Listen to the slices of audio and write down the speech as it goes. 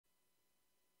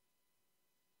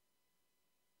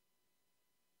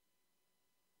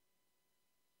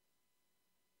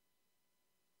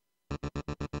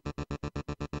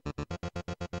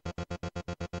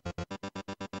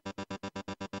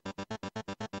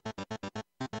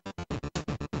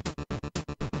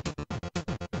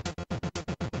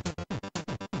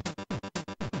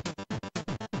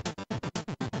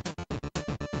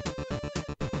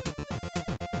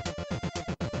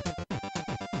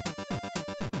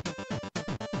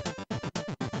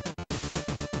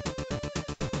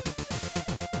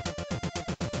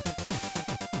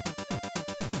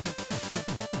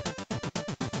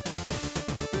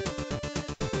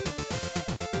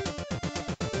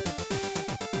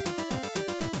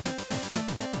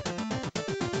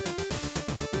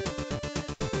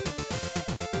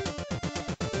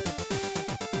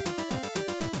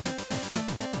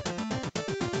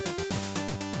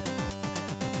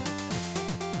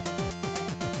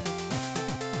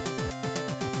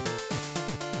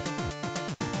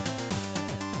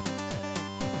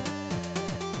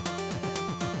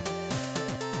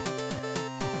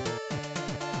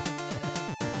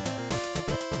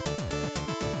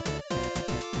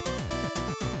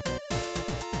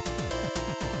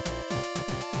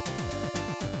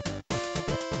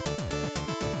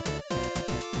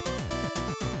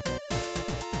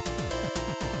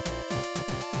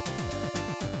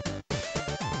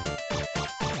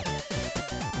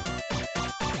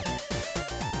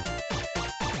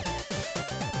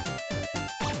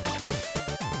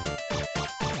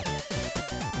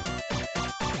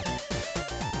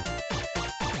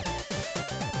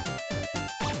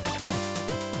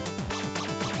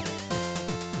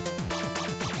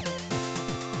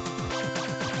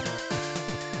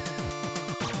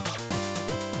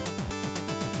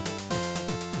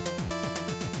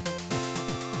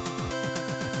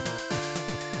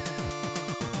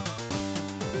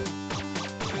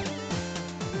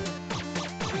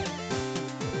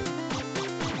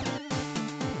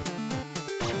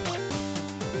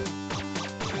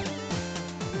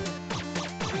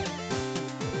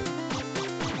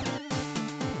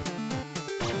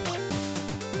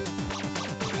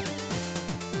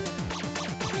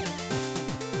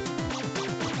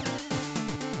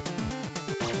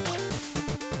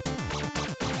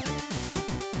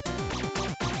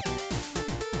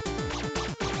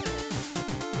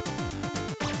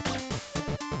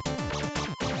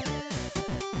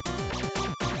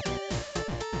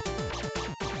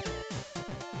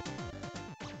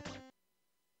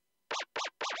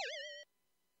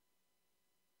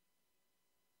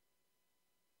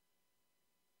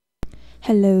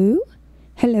Hello?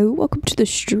 Hello, welcome to the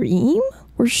stream.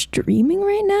 We're streaming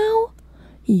right now.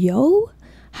 Yo.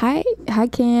 Hi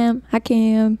Cam. Hi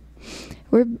Cam.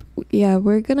 We're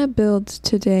gonna build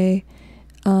today.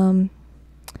 And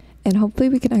hopefully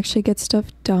we can actually get stuff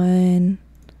done.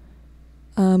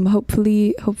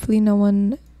 Hopefully no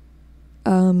one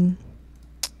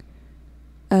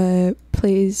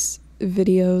plays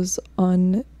videos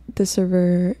on the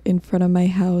server in front of my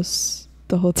house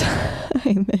the whole time.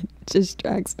 It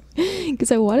distracts me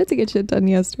because I wanted to get shit done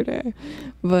yesterday,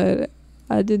 but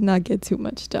I did not get too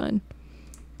much done.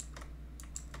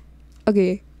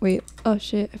 Okay, wait. Oh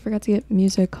shit, I forgot to get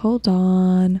music. Hold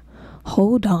on.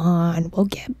 We'll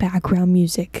get background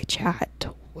music, chat.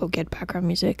 We'll get background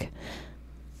music.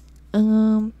 Here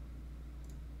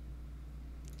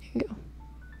you go.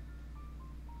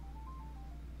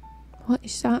 What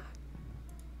is that?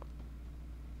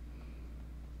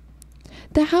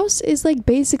 The house is like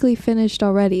basically finished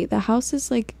already. The house is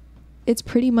like, it's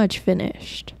pretty much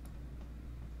finished.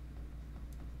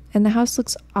 And the house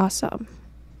looks awesome.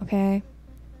 Okay.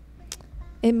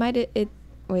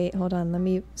 Wait, hold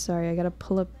on. Sorry, I gotta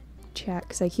pull up chat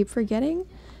because I keep forgetting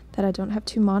that I don't have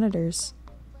two monitors.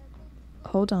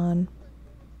 Hold on.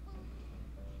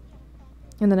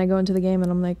 And then I go into the game and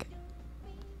I'm like,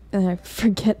 and I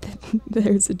forget that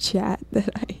there's a chat that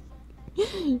I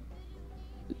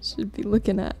should be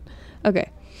looking at. Okay.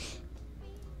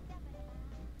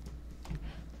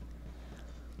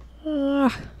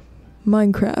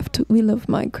 Minecraft. We love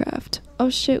Minecraft. Oh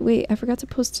shit, wait, I forgot to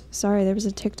post. Sorry, there was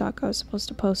a TikTok I was supposed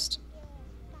to post.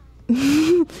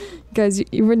 Guys,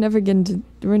 we're never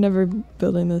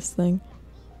building this thing.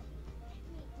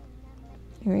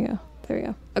 Here we go. There we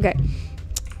go. Okay.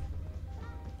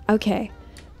 Okay.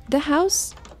 The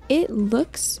house, it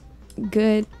looks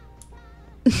good.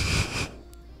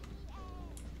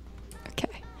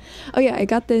 Okay. Oh yeah, I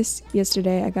got this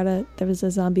yesterday. There was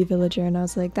a zombie villager and I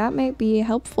was like, that might be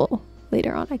helpful.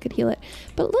 Later on I could heal it.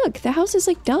 But look, the house is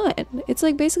like done. It's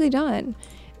like basically done.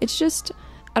 It's just,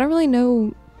 I don't really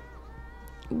know.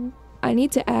 I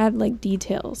need to add like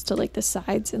details to like the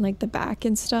sides and like the back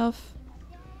and stuff.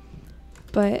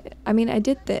 But I mean, I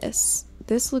did this.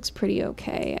 This looks pretty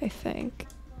okay, I think.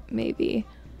 Maybe.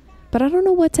 But I don't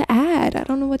know what to add.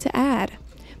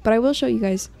 But I will show you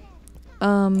guys.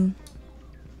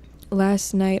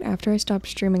 Last night, after I stopped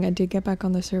streaming, I did get back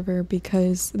on the server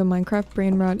because the Minecraft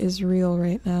brain rot is real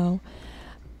right now.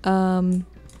 I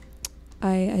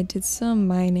did some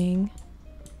mining.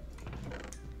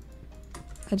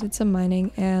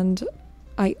 And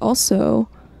I also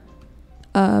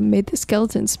made the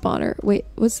skeleton spawner. Wait,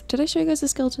 did I show you guys the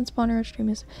skeleton spawner on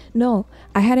stream? No,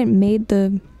 I hadn't made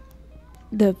the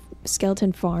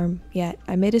skeleton farm yet.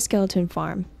 I made a skeleton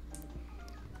farm.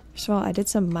 First of all, I did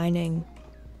some mining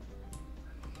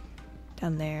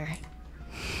down there.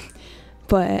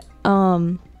 But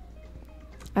I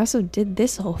also did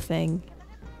this whole thing.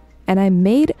 And I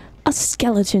made a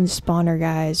skeleton spawner,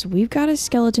 guys. We've got a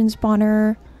skeleton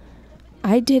spawner.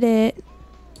 I did it.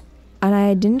 And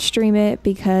I didn't stream it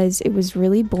because it was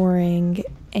really boring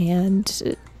and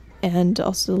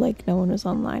also like no one was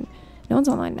online. No one's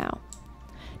online now.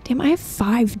 Damn, I have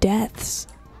 5 deaths.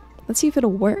 Let's see if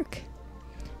it'll work.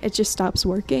 It just stops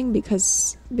working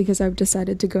because I've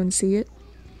decided to go and see it.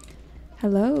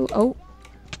 Hello? Oh.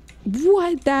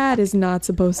 What? That is not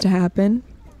supposed to happen.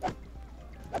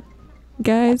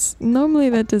 Guys, normally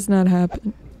that does not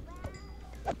happen.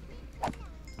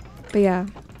 But yeah,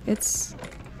 it's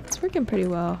working pretty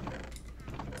well.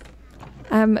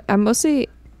 I'm mostly...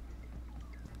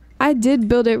 I did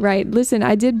build it right. Listen,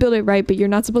 I did build it right, but you're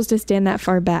not supposed to stand that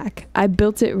far back. I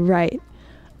built it right.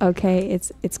 Okay,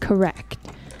 it's correct.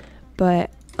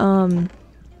 But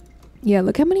yeah,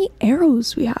 look how many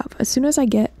arrows we have. As soon as I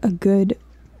get a good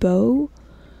bow,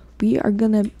 we are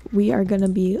gonna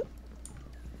be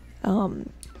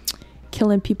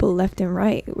killing people left and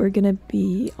right. We're gonna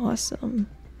be awesome.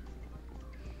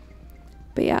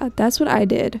 But yeah, that's what I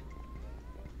did.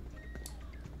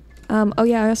 Oh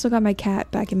yeah, I also got my cat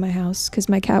back in my house because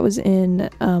my cat was in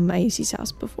Ayusi's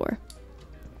house before.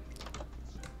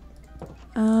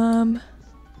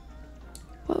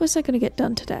 What was I gonna get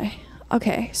done today?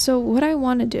 Okay, so what I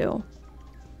want to do,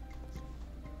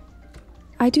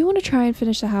 I do want to try and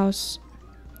finish the house,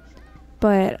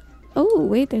 but oh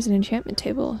wait, there's an enchantment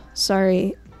table.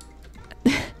 Sorry.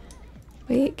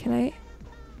 Wait, can I?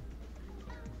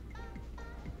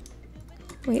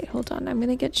 Wait, hold on. I'm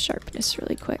gonna get sharpness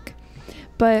really quick.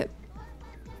 But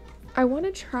I want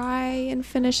to try and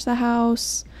finish the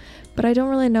house, but I don't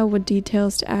really know what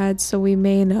details to add, so we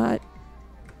may not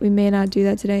do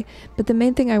that today. But the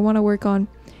main thing I want to work on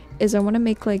is I want to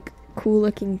make like cool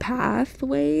looking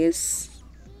pathways.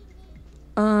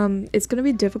 It's gonna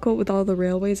be difficult with all the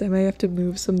railways. I may have to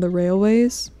move some of the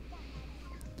railways.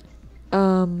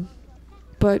 But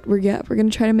we're gonna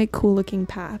try to make cool looking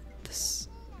paths.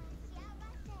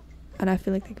 And I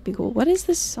feel like that could be cool. What is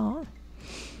this song?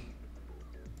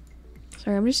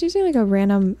 Sorry, I'm just using like a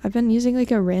random, I've been using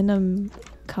like a random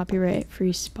copyright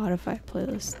free Spotify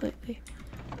playlist lately.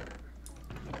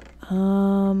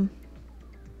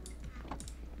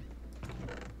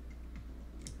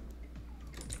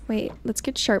 Wait, let's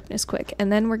get sharpness quick,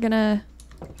 and then we're gonna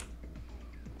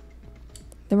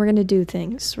do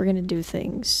things. We're gonna do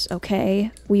things,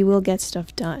 okay? We will get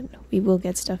stuff done. We will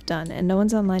get stuff done. And no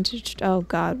one's online to... Oh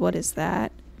god, what is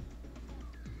that?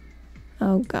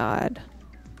 Oh god.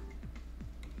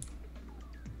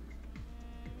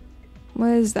 What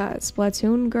is that?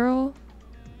 Splatoon girl?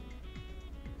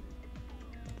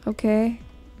 Okay.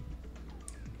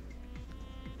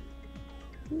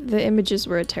 The images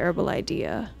were a terrible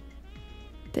idea.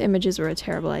 The images were a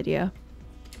terrible idea.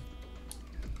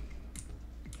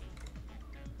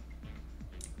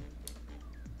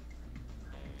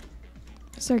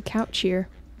 Is there a couch here?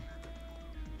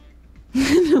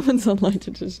 No one's online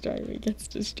to distract me. Gets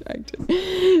distracted.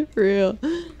 For real.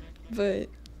 But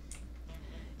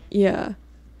yeah.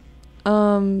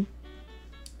 I'm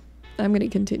gonna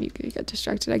continue to get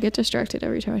distracted. I get distracted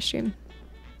every time I stream.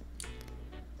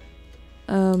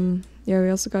 Yeah, we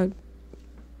also got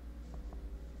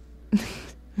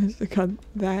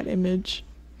that image.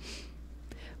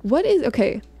 What is...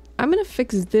 Okay, I'm gonna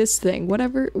fix this thing.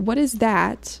 What is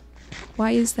that?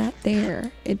 Why is that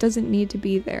there? It doesn't need to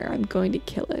be there. I'm going to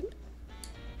kill it.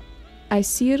 I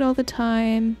see it all the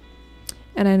time,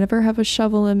 and I never have a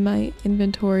shovel in my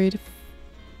inventory to...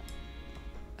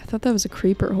 I thought that was a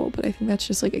creeper hole, but I think that's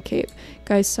just like a cave.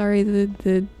 Guys, sorry,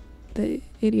 the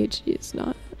ADHD is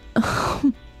not...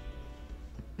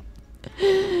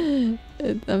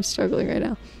 I'm struggling right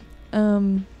now.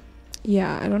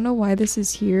 Yeah, I don't know why this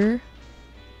is here.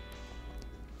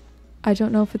 I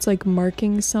don't know if it's like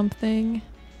marking something,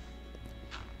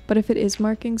 but if it is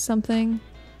marking something,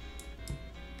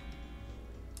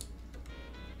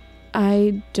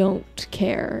 I don't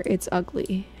care. It's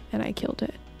ugly, and I killed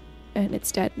it, and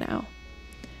it's dead now.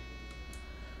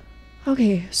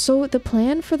 Okay, so the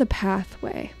plan for the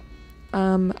pathway.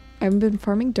 I've been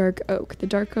farming dark oak. The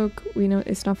dark oak, we know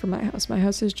it's not for my house. My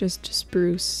house is just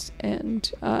spruce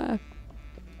and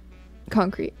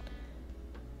concrete.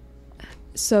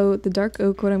 So the dark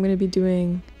oak, what I'm going to be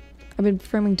doing, I've been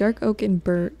farming dark oak and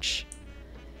birch.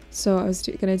 So I was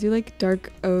gonna do like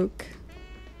dark oak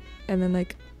and then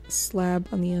like slab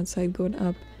on the outside going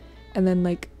up and then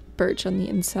like birch on the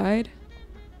inside.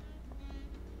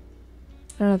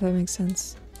 I don't know if that makes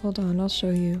sense. Hold on, I'll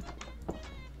show you.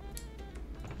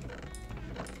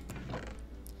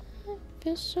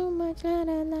 Feel so much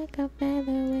lighter like a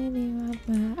feather when you are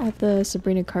my... I have the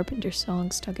Sabrina Carpenter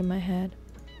song stuck in my head.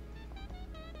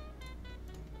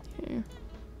 Here.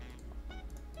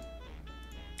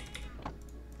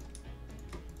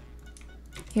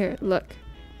 Here, look.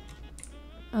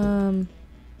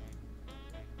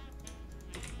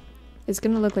 It's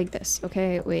gonna look like this.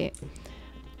 Okay, wait.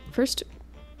 First,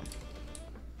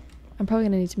 I'm probably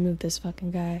gonna need to move this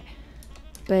fucking guy.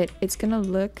 But it's gonna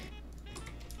look...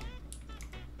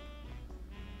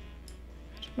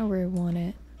 I don't know where I want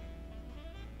it.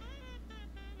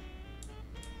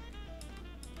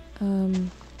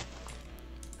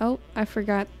 Oh, I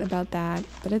forgot about that,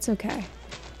 but it's okay.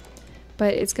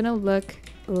 But it's gonna look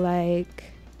like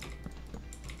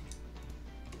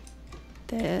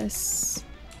this.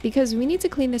 Because we need to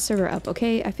clean this server up,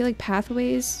 okay? I feel like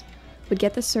pathways would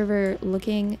get the server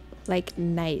looking like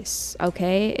nice,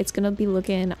 okay? It's gonna be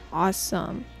looking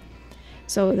awesome.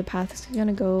 So the path is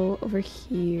gonna go over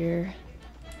here.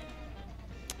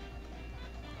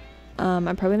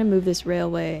 I'm probably gonna move this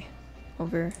railway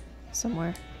over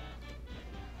somewhere.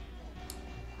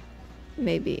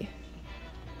 Maybe.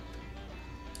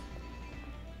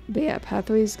 But yeah,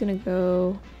 pathway is gonna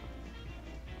go...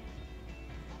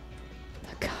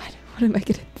 Oh god, what am I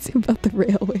gonna do about the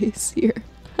railways here?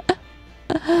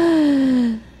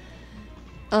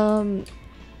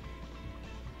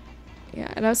 Yeah,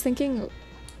 and I was thinking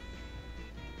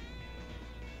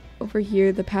over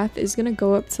here, the path is gonna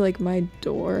go up to like my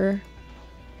door.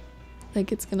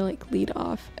 Like it's gonna like lead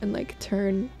off and like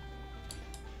turn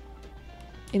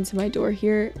into my door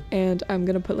here, and I'm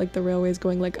gonna put like the railways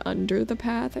going like under the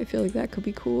path. I feel like that could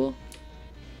be cool.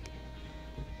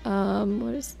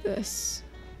 What is this?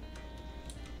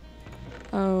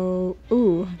 Oh,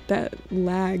 ooh, that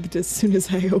lagged as soon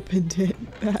as I opened it.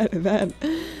 That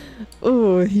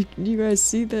Oh, you guys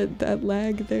see that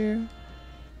lag there?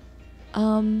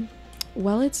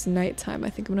 Well, it's nighttime. I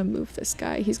think I'm gonna move this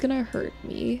guy. He's gonna hurt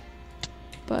me,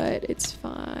 but it's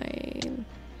fine.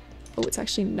 Oh, it's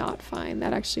actually not fine.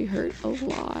 That actually hurt a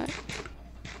lot.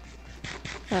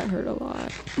 That hurt a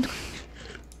lot.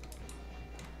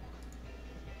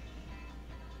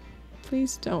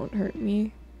 Please don't hurt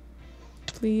me.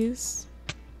 Please.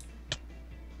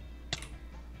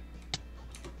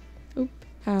 Oop.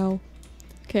 Ow.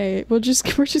 Okay, we're just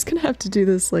gonna have to do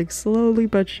this like slowly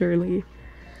but surely.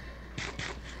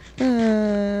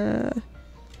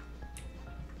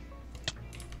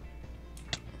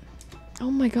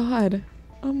 Oh my god.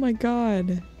 Oh my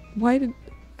god. Why did...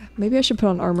 Maybe I should put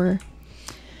on armor.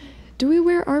 Do we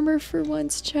wear armor for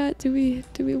once, chat? Do we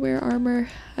wear armor?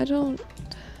 I don't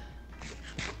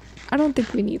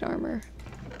think we need armor.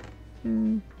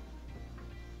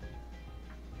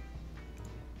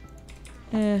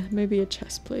 Maybe a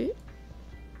chest plate.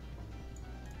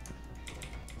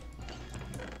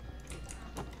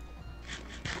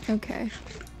 Okay.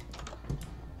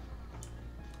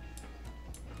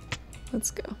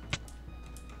 Let's go.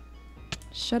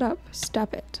 Shut up.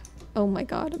 Stop it. Oh my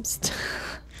god, I'm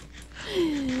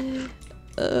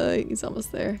he's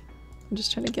almost there. I'm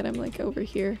just trying to get him like over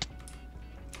here.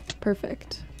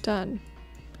 Perfect. Done.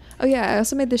 Oh yeah, I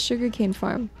also made this sugarcane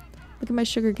farm. Look at my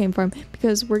sugarcane farm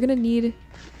because we're gonna need...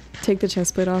 Take the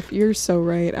chest plate off. You're so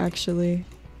right, actually.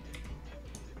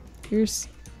 You're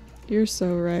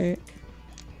so right.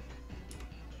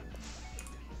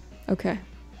 Okay.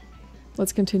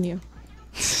 Let's continue.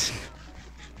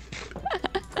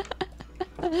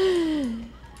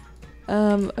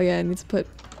 Oh yeah, I need to put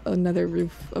another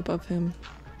roof above him.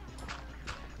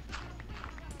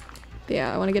 But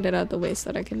yeah, I want to get it out of the way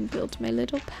so that I can build my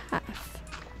little path.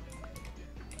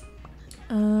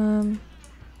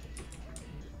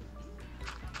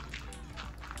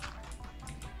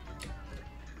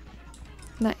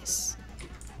 Nice.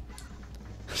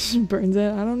 Burns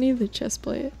it. I don't need the chest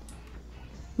plate.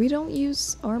 We don't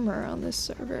use armor on this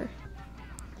server.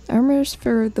 Armor's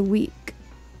for the weak.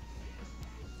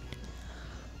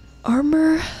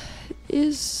 Armor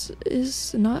is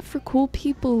not for cool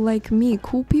people like me.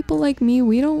 Cool people like me,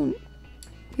 we don't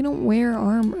wear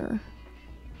armor.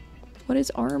 What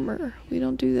is armor? We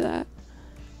don't do that.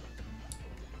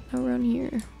 Not around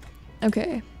here.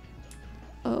 Okay.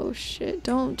 Oh shit,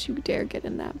 don't you dare get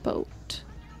in that boat.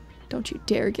 Don't you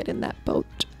dare get in that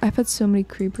boat. I've had so many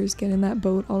creepers get in that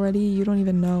boat already, you don't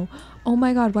even know. Oh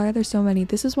my god, why are there so many?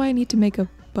 This is why I need to make a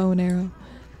bow and arrow.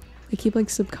 I keep like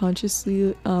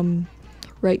subconsciously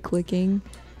right clicking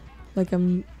like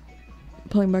I'm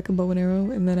pulling back a bow and arrow,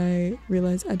 and then I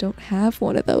realize I don't have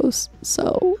one of those.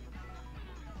 So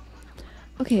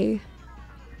okay,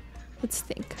 let's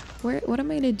think. What am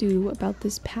I gonna do about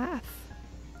this path?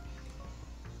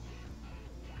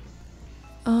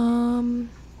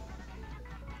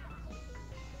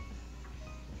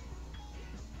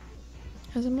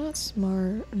 Because I'm not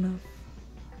smart enough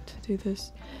to do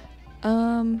this.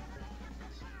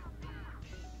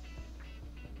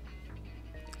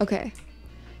 Okay,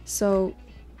 so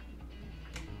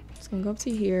it's gonna go up to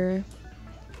here.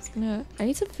 I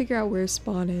need to figure out where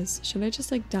spawn is. Should I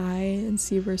just like die and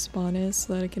see where spawn is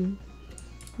so that I can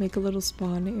make a little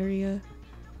spawn area?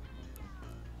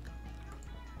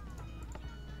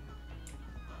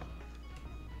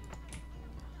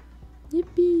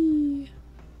 Yippee!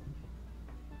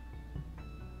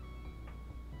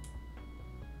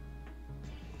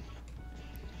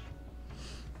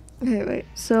 Okay, wait,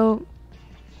 so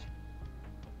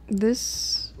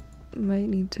this might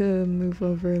need to move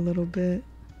over a little bit.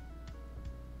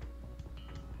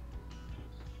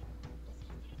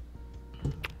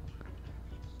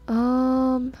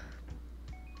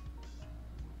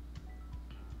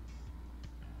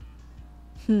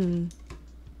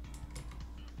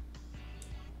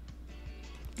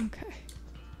 Okay.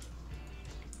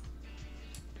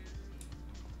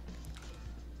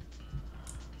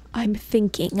 I'm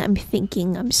thinking,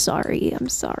 I'm sorry,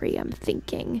 I'm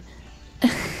thinking.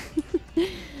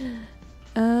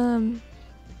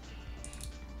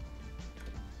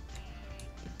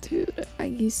 Dude,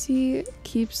 Aisi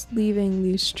keeps leaving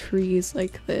these trees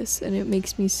like this, and it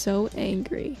makes me so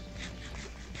angry.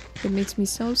 It makes me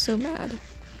so mad.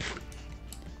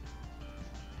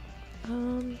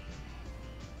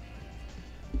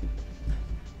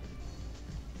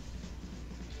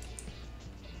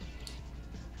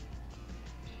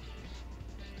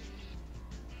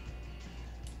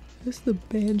 This is the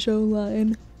banjo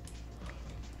line.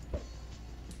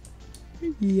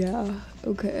 Yeah,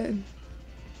 okay.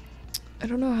 I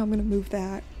don't know how I'm gonna move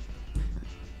that.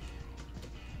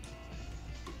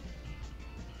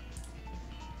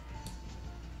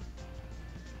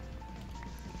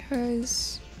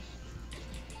 Guys,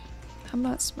 I'm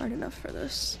not smart enough for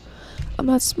this. I'm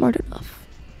not smart enough.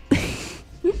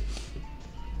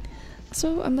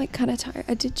 So I'm like kind of tired.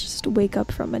 I did just wake up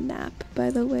from a nap, by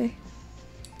the way.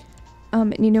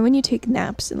 And you know when you take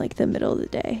naps in like the middle of the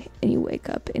day and you wake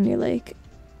up and you're like,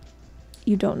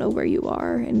 you don't know where you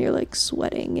are and you're like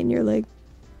sweating and you're like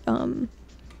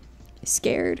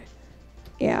scared.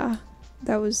 Yeah,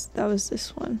 that was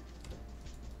this one.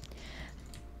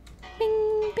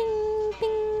 Bing, bing,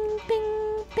 bing,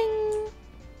 bing, bing.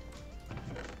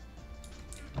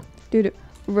 Dude,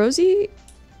 Rosie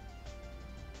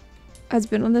has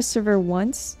been on this server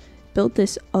once, built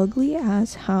this ugly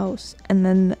ass house, and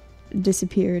then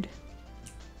disappeared.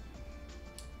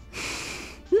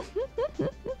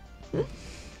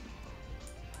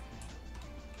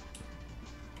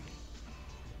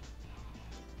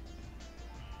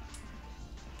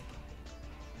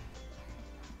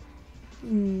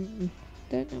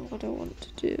 Don't know what I want to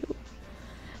do.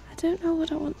 I don't know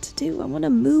what I want to do. I want to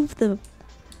move the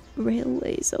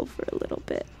railways over a little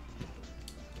bit.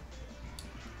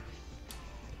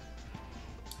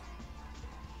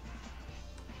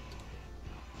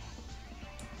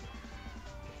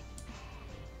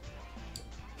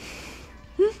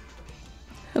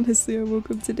 Honestly, I woke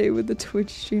up today with the Twitch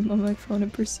stream on my phone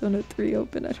and Persona 3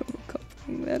 open. I don't recall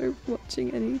playing that or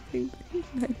watching anything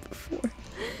the night before.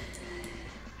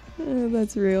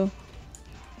 That's real.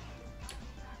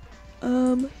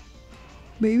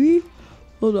 Maybe?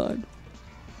 Hold on.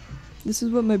 This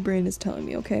is what my brain is telling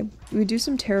me, okay? We do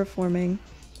some terraforming,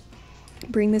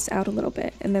 bring this out a little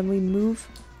bit, and then we move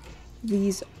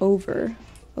these over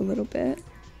a little bit.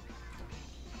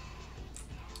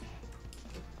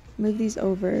 Move these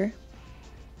over.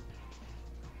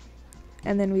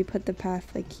 And then we put the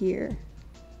path like here.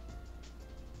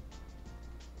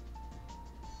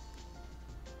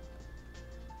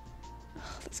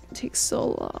 Oh, that's gonna take so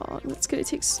long. That's gonna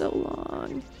take so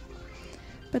long.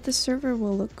 But the server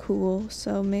will look cool,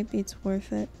 so maybe it's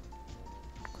worth it.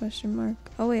 Question mark.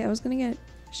 Oh wait, I was gonna get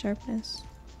sharpness.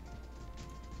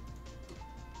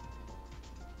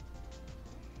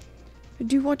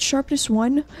 Do you want sharpness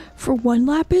 1 for 1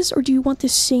 lapis, or do you want the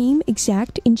same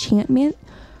exact enchantment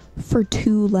for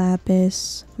 2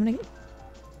 lapis? I'm gonna get...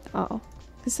 Oh.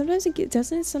 Because sometimes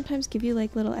doesn't it sometimes give you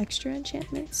like little extra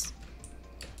enchantments?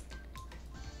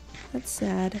 That's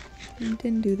sad. You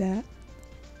didn't do that.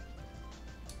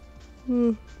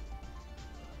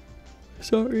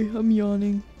 Sorry, I'm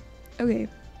yawning. Okay.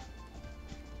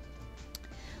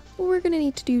 We're gonna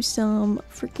need to do some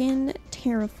freaking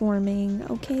terraforming.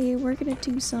 Okay, we're gonna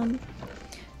do some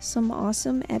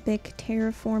awesome epic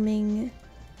terraforming.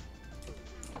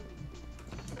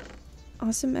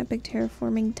 Awesome epic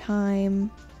terraforming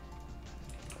time.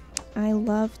 I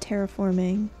love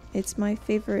terraforming. It's my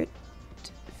favorite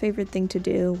thing to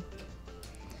do.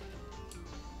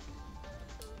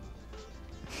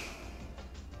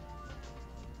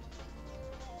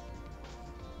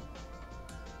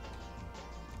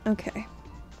 Okay.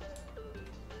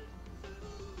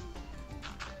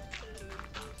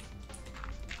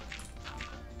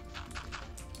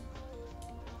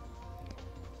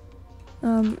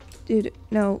 Dude,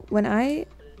 no,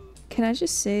 can I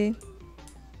just say,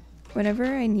 whenever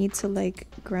I need to like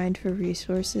grind for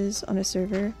resources on a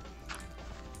server,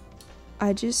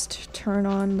 I just turn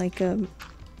on like a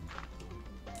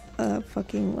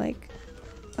fucking like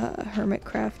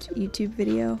Hermitcraft YouTube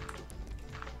video.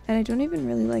 And I don't even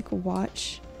really like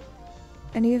watch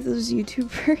any of those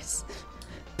YouTubers.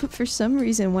 But for some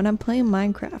reason, when I'm playing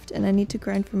Minecraft and I need to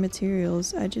grind for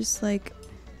materials, I just like,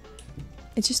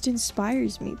 it just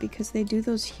inspires me because they do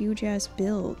those huge ass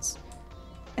builds.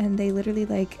 And they literally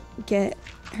like get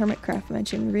Hermitcraft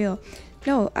mentioned real.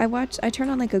 No, I turn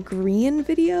on like a Grian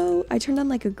video.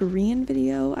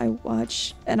 I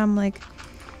watch and I'm like,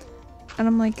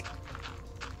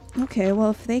 okay,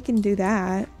 well if they can do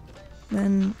that,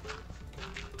 then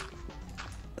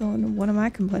what am I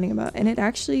complaining about? And it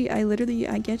actually, I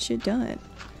get shit done.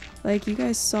 Like you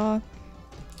guys saw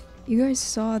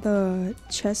the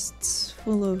chests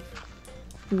full of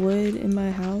wood in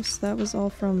my house. That was all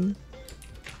from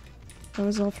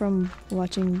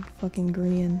watching fucking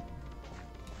Grian.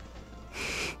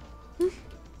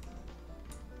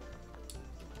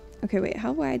 Okay, wait,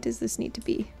 how wide does this need to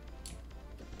be?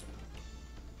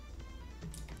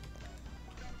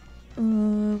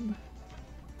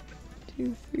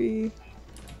 2, 3,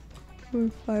 4,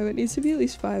 5. It needs to be at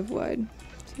least 5 wide.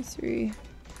 2, 3.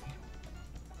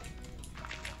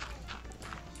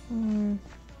 I'm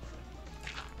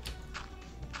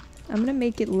gonna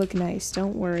make it look nice,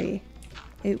 don't worry.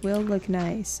 It will look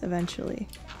nice eventually.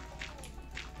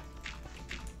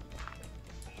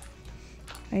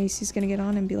 Icy's gonna get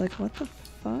on and be like, what the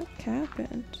fuck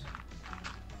happened?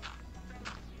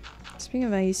 Speaking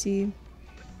of Icy,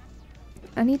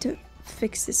 I need to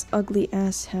fix this ugly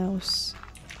ass house.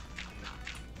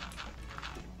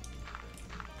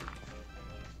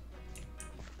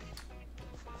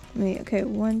 Wait, okay,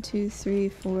 1, 2, 3,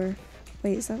 4.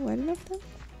 Wait, is that wide enough then?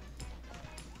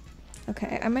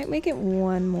 Okay, I might make it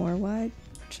one more wide,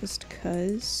 just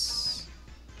cause.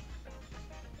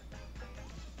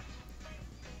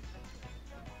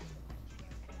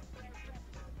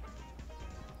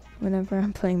 Whenever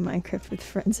I'm playing Minecraft with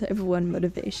friends, I have one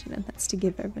motivation, and that's to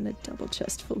give everyone a double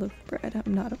chest full of bread.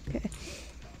 I'm not okay.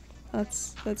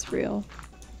 That's real.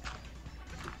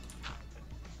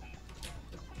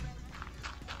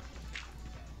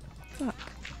 Fuck.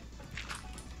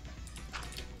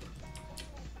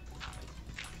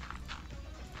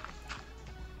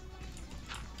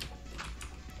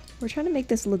 We're trying to make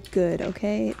this look good,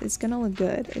 okay? It's gonna look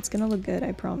good. It's gonna look good,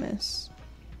 I promise.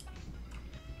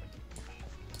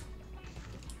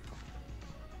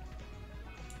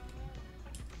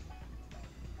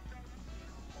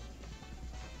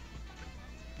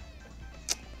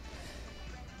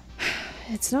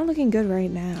 It's not looking good right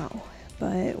now,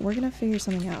 but we're gonna figure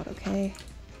something out, okay?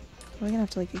 We're gonna have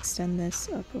to like extend this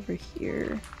up over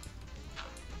here.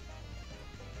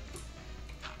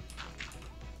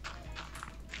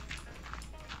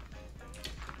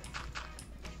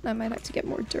 I might have to get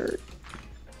more dirt.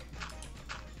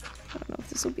 I don't know if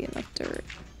this will be enough dirt.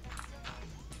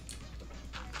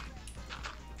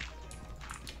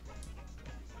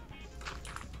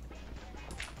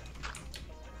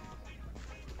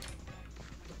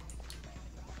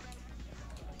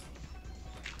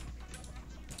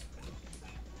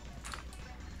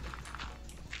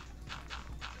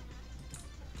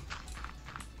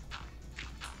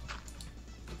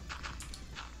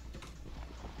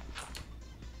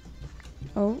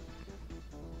 Oh.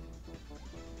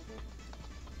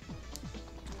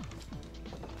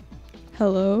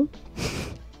 Hello?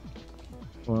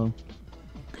 Well,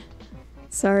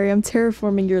 Sorry, I'm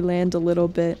terraforming your land a little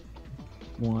bit.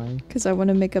 why? Because I want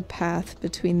to make a path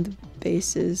between the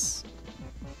bases.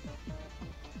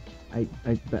 I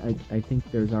think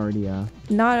there's already a...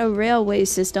 Not a railway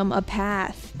system, a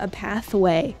path. A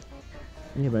pathway.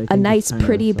 Yeah, but I A think nice, it's kind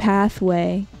pretty of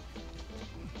pathway.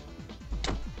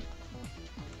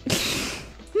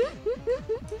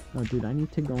 Oh, dude, I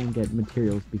need to go and get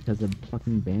materials because of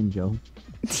fucking Banjo.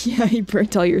 Yeah, you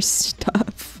burnt all your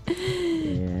stuff.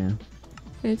 Yeah.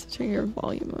 I need to turn your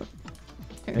volume up.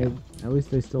 There we go. At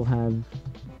least I still have...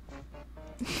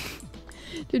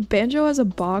 Dude, Banjo has a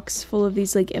box full of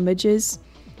these like images,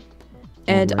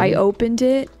 and really? I opened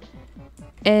it,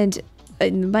 and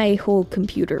my whole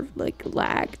computer like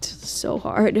lagged so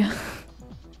hard.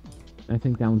 I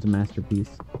think that one's a masterpiece.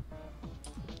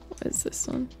 What is this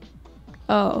one?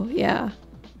 Oh yeah,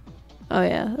 oh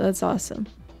yeah, that's awesome.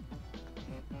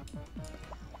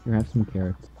 Here, have some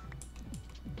carrots.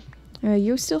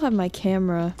 You still have my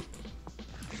camera.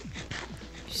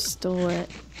 You stole it.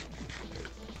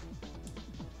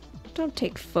 Don't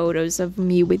take photos of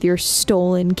me with your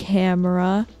stolen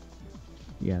camera.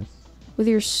 Yes. With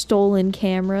your stolen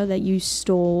camera that you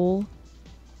stole.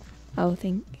 Oh,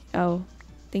 thank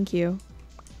you.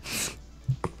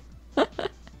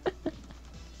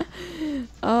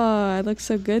 Oh, I look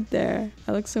so good there.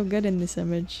 I look so good in this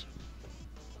image.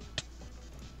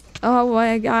 Oh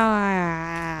my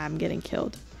god, I'm getting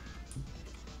killed.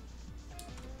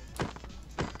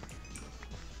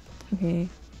 Okay.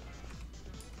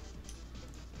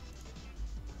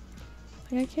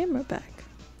 I got camera back.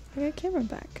 I got camera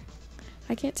back.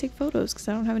 I can't take photos because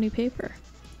I don't have any paper.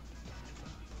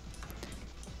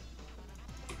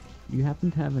 You happen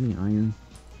to have any iron?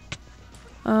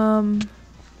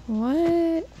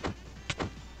 What?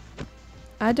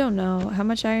 I don't know. How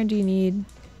much iron do you need?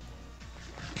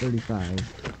 35.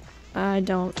 I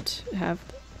don't have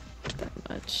that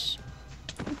much.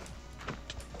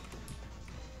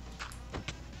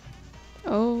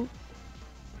 Oh.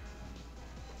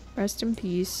 Rest in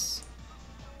peace.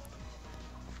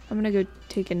 I'm gonna go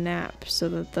take a nap so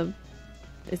that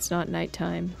it's not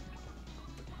nighttime.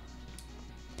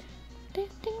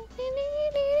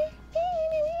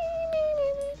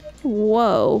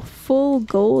 Whoa, full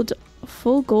gold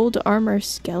armor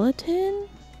skeleton?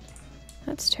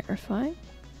 That's terrifying.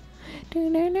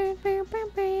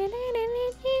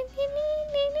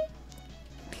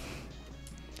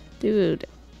 Dude,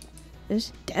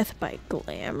 this death by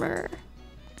glamour.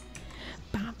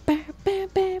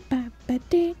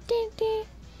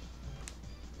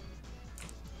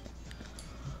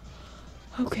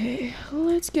 Okay,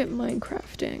 let's get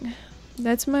Minecrafting.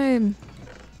 That's my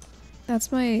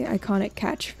iconic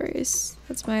catchphrase.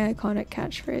 That's my iconic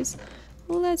catchphrase.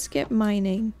 Well, let's get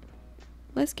mining.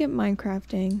 Let's get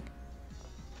Minecrafting.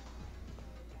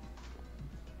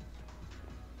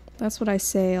 That's what I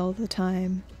say all the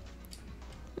time.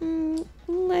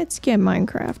 Let's get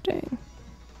Minecrafting.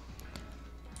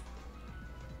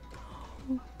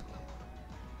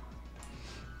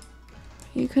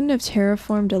 You couldn't have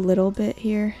terraformed a little bit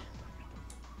here?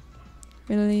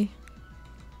 Really?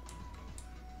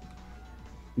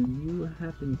 Do you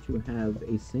happen to have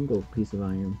a single piece of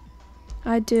iron?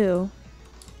 I do.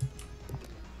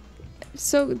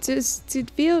 So,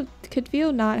 could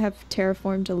Vio not have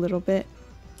terraformed a little bit?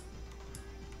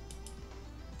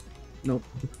 Nope.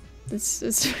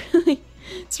 It's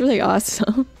really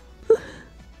awesome.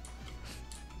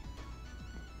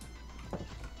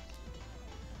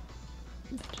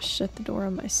 Just shut the door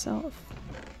on myself.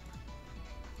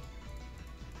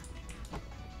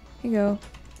 Here you go.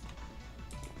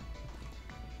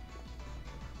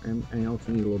 I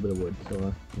also need a little bit of wood,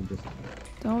 so I'll just...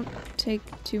 Don't take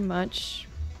too much.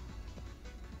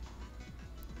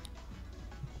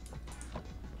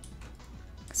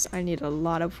 Cause I need a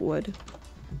lot of wood.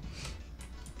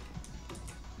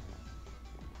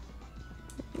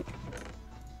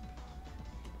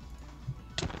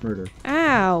 Murder.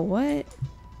 Ow, what?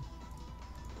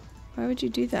 Why would you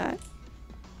do that?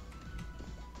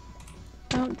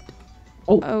 Don't.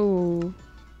 Oh! Oh.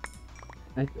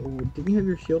 Didn't you have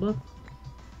your shield up?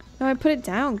 No, I put it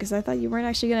down because I thought you weren't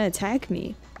actually gonna attack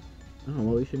me. Oh,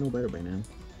 well, you should know better by now.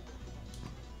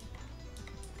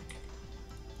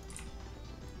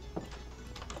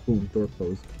 Boom, door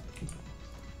closed.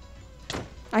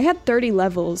 I had 30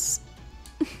 levels.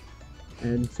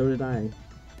 And so did I.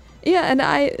 Yeah,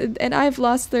 and I've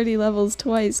lost 30 levels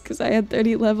twice because I had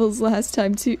 30 levels last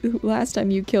time too. Last time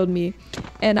you killed me,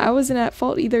 and I wasn't at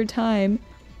fault either time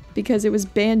because it was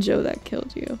Banjo that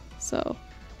killed you. So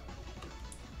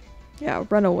yeah,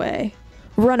 run away,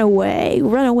 run away,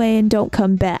 run away, and don't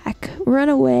come back. Run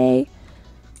away.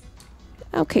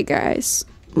 Okay, guys,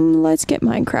 let's get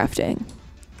Minecrafting.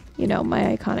 You know,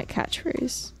 my iconic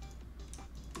catchphrase.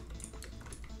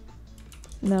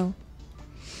 No.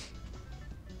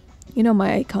 You know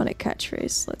my iconic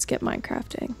catchphrase, let's get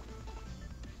Minecrafting.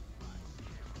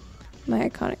 My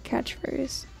iconic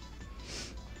catchphrase.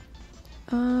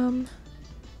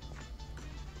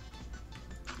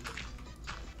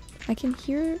 I can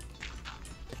hear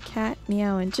the cat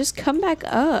meowing. Just come back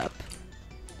up.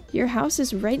 Your house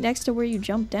is right next to where you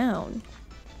jumped down.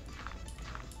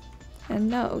 And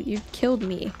no, you killed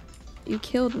me. You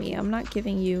killed me. I'm not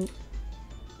giving you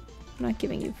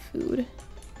food.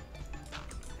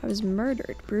 I was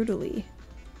murdered brutally.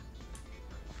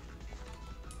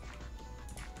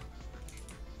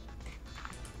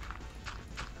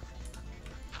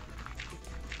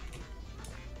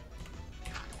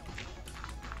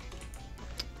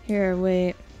 Here,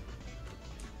 wait.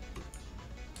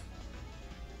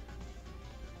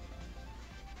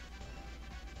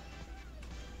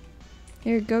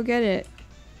 Here, go get it.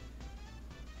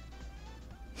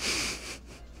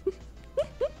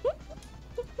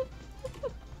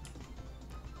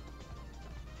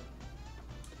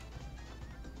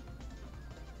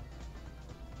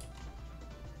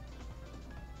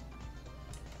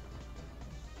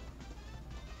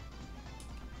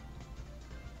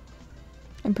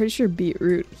 I'm pretty sure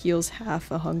beetroot heals half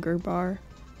a hunger bar.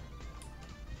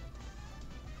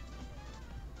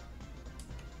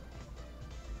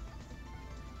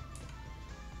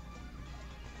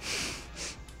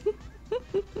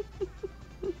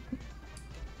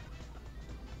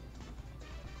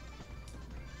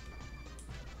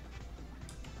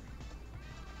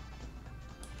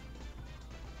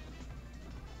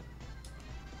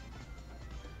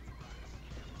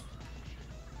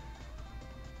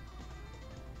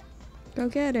 Go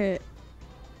get it.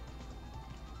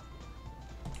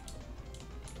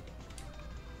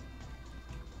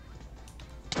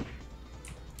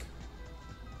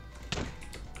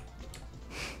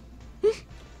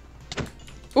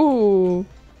 Ooh.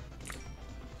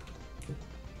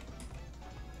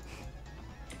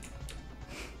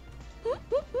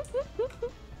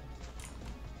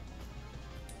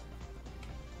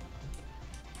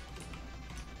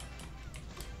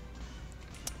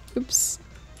 Oops.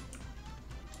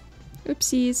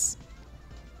 Oopsies.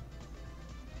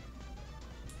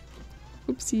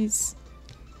 Oopsies.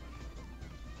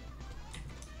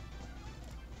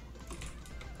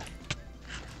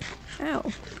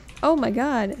 Ow. Oh my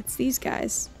god, it's these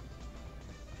guys.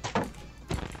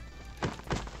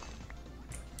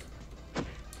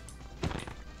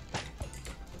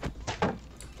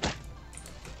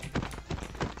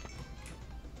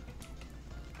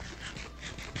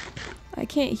 I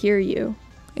can't hear you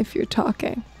if you're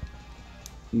talking.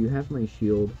 Do you have my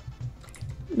shield?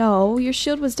 No, your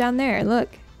shield was down there.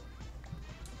 Look.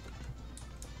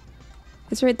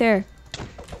 It's right there.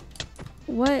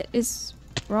 What is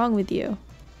wrong with you?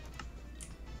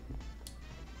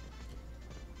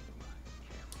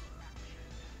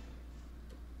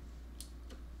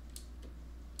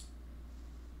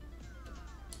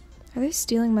 Are they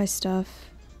stealing my stuff?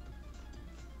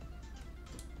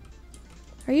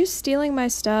 Are you stealing my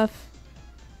stuff?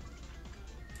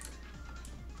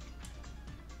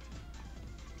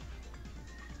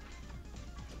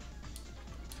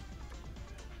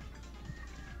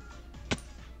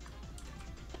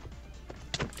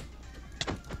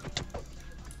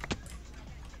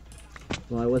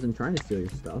 Well, I wasn't trying to steal your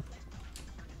stuff.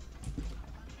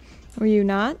 Were you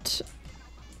not?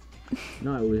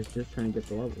 No, I was just trying to get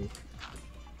the levels.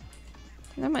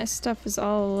 Now my stuff is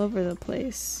all over the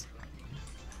place.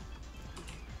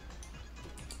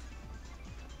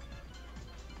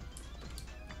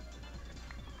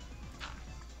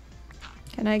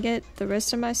 Can I get the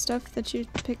rest of my stuff that you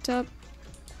picked up?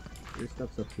 Your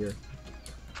stuff's up here.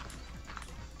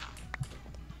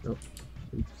 Oh,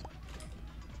 oops.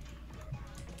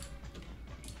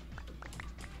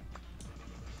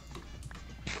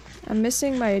 I'm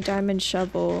missing my diamond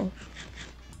shovel.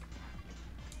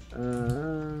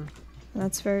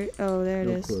 That's very... Oh, there it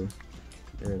No is. clue.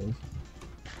 There it is.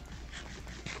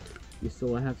 You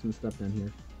still have some stuff down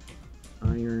here.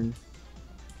 Iron.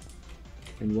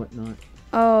 And whatnot.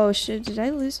 Oh, shit. Did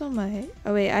I lose all my...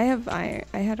 Oh, wait. I have iron.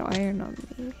 I had iron on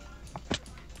me.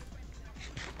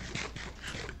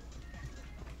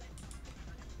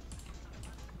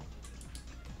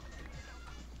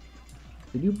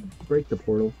 Did you break the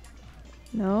portal?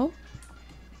 No?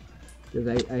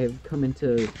 Because I have come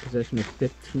into possession of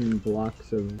 15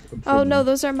 blocks of obsidian. Oh, no.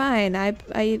 Those are mine. I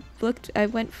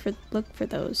went for... Look for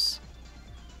those.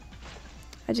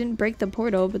 I didn't break the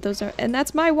portal, but those are... And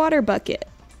that's my water bucket.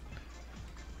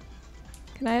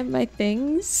 Can I have my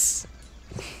things?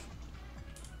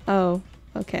 Oh,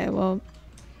 okay, well,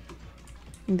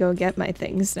 I can go get my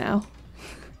things now.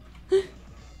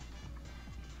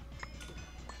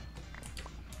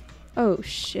 Oh,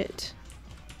 shit.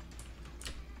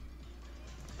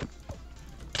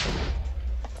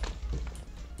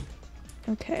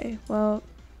 Okay, well,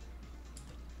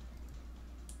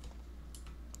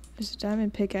 there's a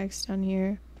diamond pickaxe down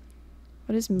here.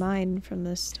 What is mine from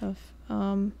this stuff?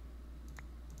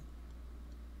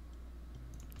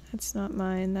 That's not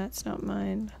mine, that's not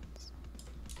mine.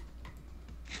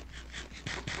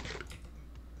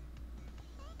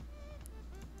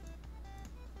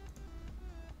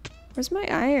 Where's my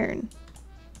iron?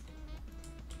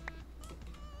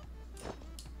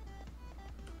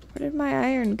 Where did my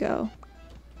iron go?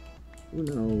 Who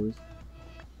knows?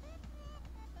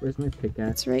 Where's my pickaxe?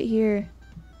 It's right here.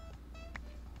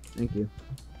 Thank you.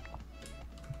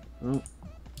 Well,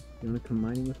 you wanna come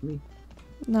mining with me?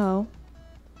 No.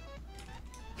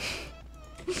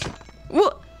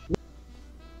 What?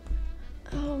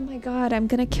 Oh my god, I'm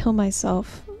gonna kill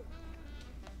myself.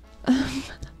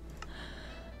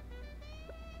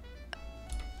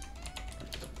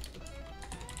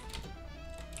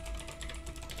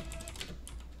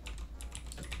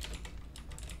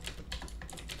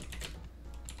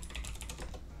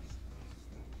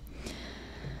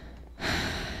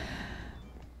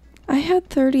 I had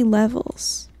 30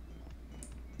 levels.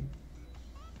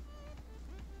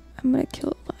 I'm gonna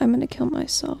kill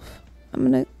myself.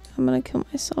 I'm gonna kill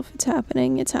myself. It's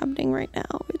happening. It's happening right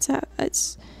now. It's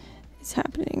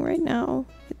happening right now.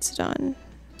 It's done.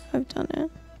 I've done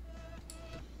it.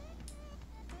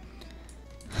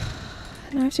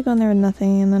 And I have to go in there with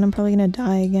nothing, and then I'm probably gonna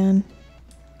die again.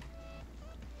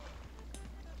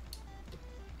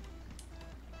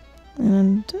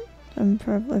 And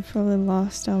I've probably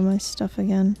lost all my stuff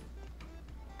again.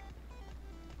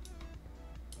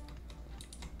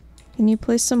 Can you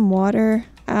place some water?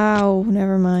 Ow,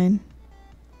 never mind.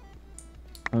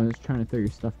 I was trying to throw your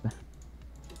stuff back.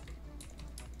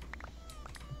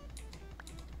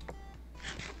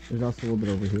 There's also a little bit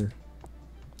over here.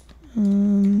 A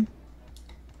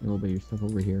little bit of your stuff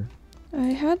over here. I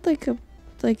had like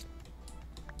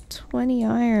 20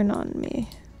 iron on me.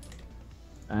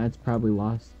 It's probably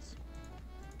lost.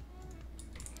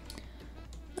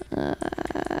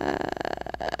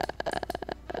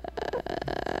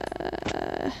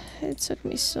 It took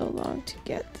me so long to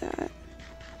get that.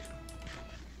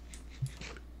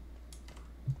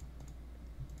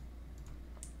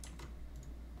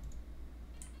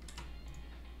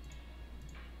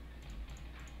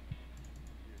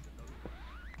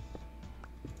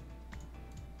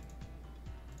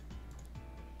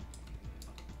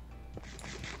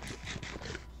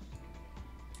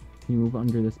 Can you move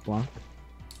under this block?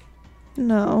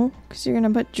 No, because you're gonna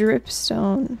put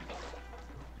dripstone.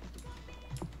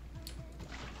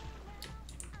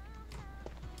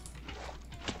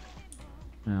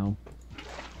 Ow.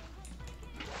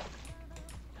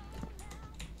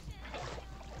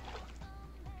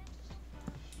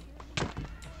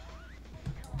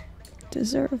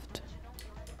 Deserved.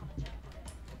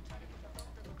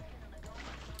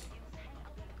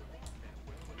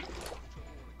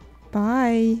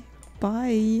 Bye.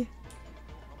 Bye.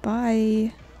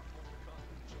 Bye.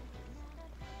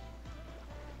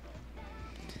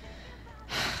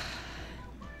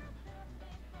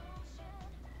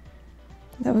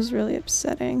 That was really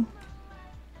upsetting.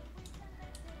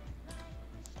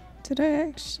 Did I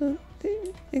actually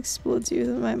explode you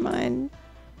in my mind?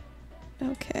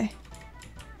 Okay.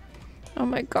 Oh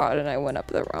my god, and I went up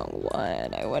the wrong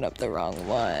one. I went up the wrong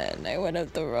one. I went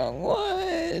up the wrong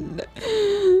one.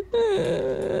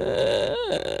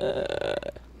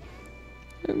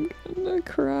 I'm gonna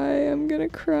cry. I'm gonna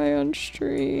cry on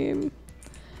stream.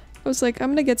 I was like,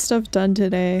 I'm gonna get stuff done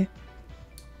today.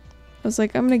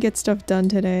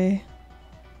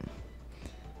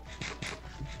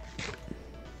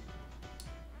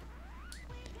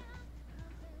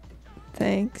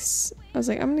 Thanks. I was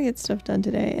like, I'm gonna get stuff done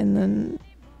today, and then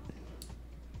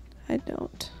I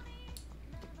don't.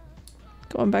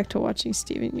 Going back to watching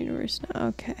Steven Universe now.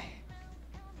 Okay.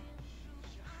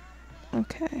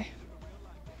 Okay.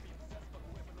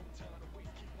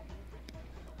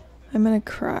 I'm gonna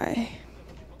cry.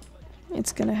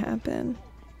 It's gonna happen.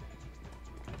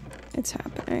 It's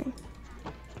happening.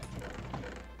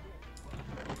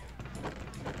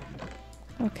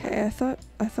 Okay, I thought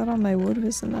all my wood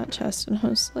was in that chest, and I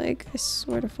was like, I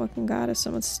swear to fucking god, if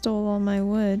someone stole all my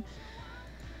wood,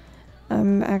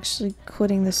 I'm actually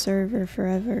quitting the server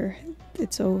forever.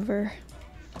 It's over.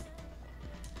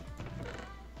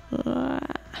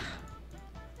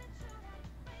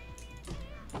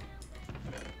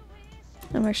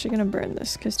 I'm actually gonna burn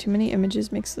this because too many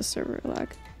images makes the server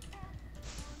lag.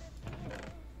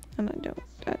 And I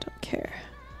don't care.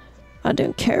 I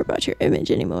don't care about your image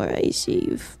anymore, I see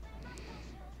you've...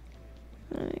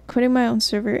 Quitting my own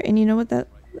server, and you know what that...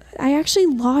 I actually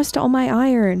lost all my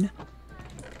iron.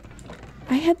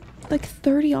 I had like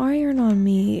 30 iron on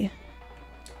me.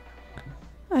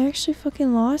 I actually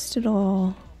fucking lost it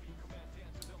all.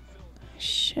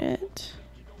 Shit.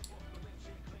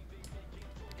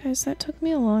 Guys, that took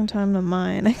me a long time to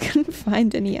mine. I couldn't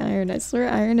find any iron. I swear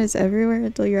iron is everywhere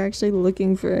until you're actually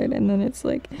looking for it, and then it's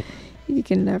like... You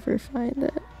can never find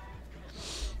it.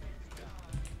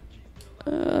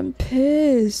 I'm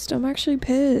pissed. I'm actually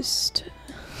pissed.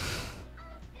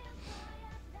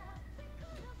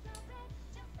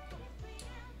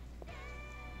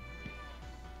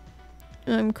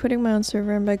 I'm quitting my own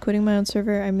server, and by quitting my own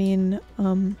server, I mean,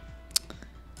 I'm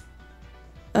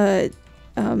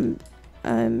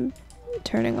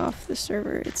turning off the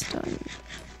server. It's done.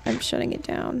 I'm shutting it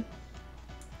down.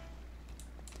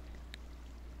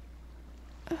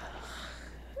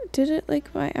 Did it,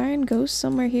 like, my iron go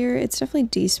somewhere here? It's definitely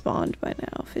despawned by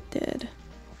now, if it did.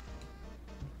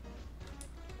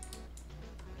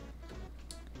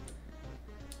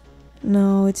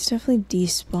 No, it's definitely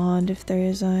despawned if there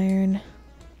is iron.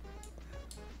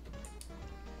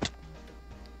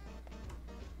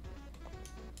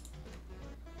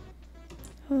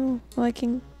 Oh, well, I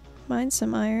can mine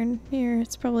some iron here.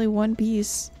 It's probably one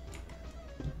piece.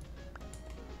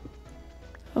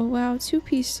 Oh wow, 2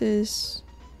 pieces.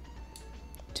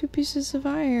 2 pieces of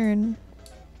iron.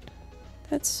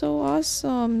 That's so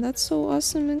awesome. That's so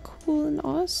awesome and cool and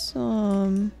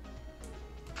awesome.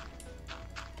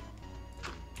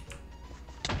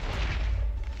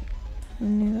 I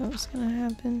knew that was gonna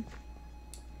happen.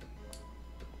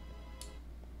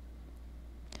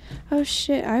 Oh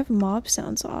shit, I have mob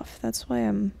sounds off. That's why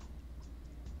I'm...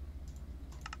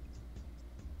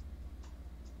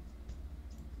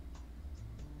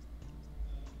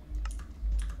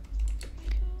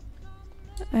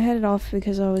 I had it off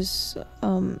because I was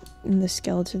in the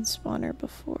skeleton spawner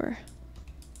before.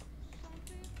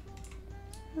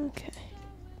 Okay.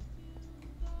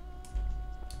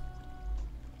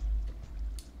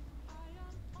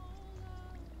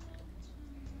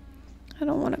 I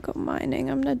don't want to go mining.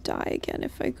 I'm gonna die again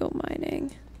if I go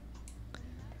mining.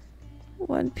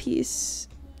 One Piece.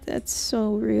 That's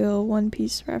so real. One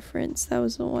Piece reference. That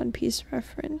was a One Piece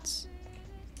reference.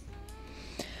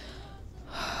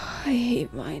 I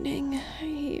hate mining. I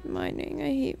hate mining. I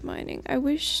hate mining. I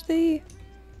wish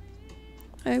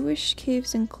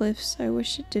Caves and Cliffs, I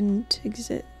wish it didn't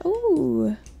exist.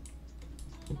 Oh!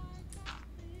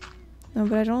 No,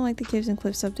 but I don't like the Caves and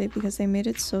Cliffs update because they made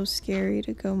it so scary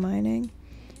to go mining.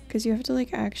 Because you have to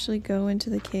like actually go into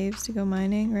the caves to go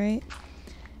mining, right?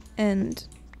 And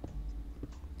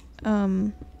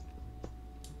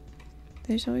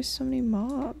there's always so many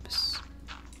mobs.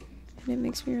 And it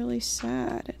makes me really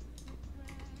sad.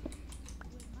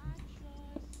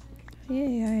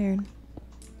 Yay, iron.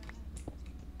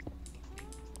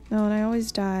 No, and I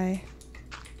always die.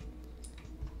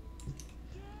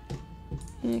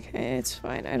 Okay, it's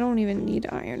fine. I don't even need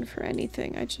iron for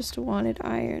anything. I just wanted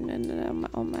iron, and then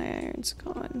all my iron's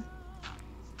gone.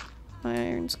 My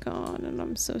iron's gone, and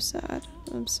I'm so sad.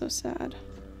 I'm so sad.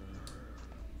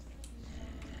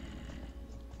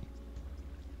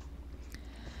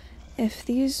 If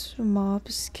these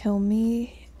mobs kill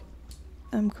me,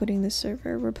 I'm quitting the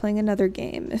server. We're playing another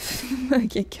game if I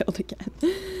get killed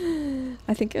again.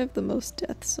 I think I have the most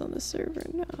deaths on the server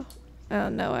now. Oh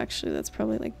no, actually that's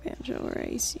probably like Banjo or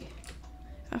Icy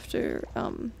after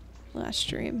last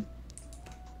stream.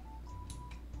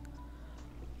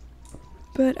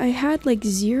 But I had like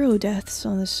 0 deaths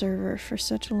on the server for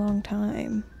such a long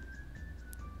time.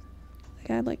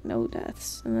 Like I had like no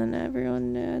deaths, and then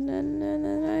everyone, and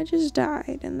then I just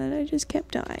died, and then I just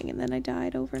kept dying, and then I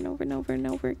died over and over and over and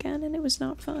over again, and it was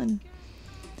not fun.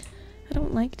 I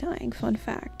don't like dying, fun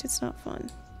fact, it's not fun.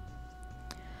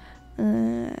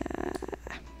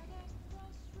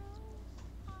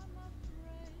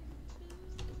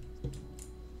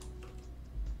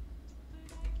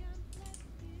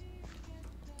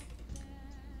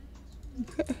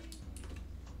 Okay.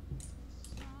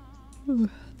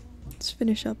 Let's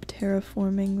finish up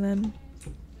terraforming then.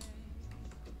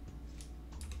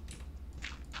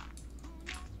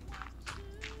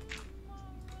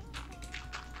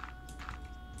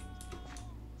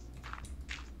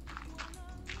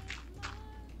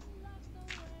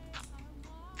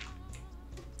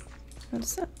 How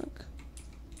does that look?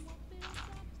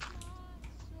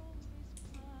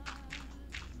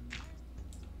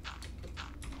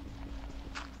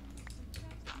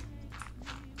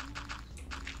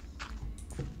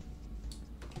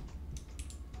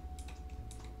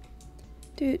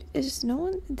 Dude, is no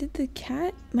one, did the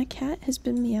cat, my cat has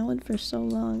been meowing for so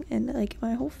long, and like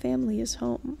my whole family is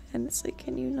home, and it's like,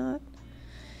 can you not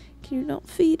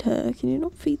feed her? Can you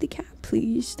not feed the cat,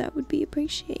 please? That would be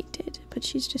appreciated. But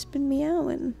she's just been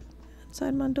meowing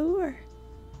outside my door.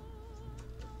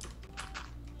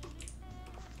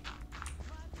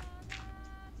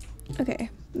 Okay,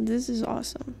 this is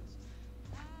awesome.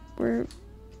 We're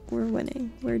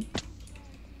winning.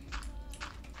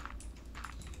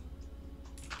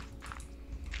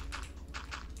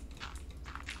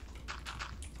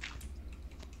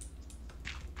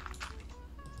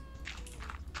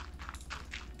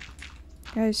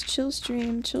 Guys, chill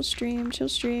stream, chill stream, chill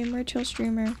stream. We're a chill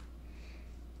streamer.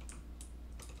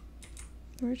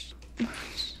 We're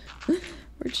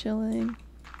chilling.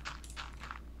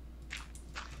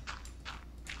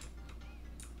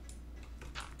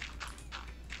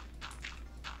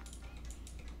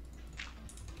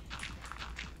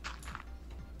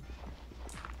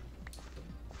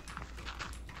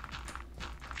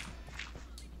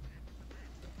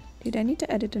 Dude, I need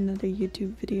to edit another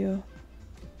YouTube video.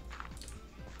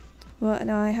 Well,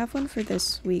 no, I have one for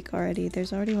this week already.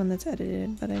 There's already one that's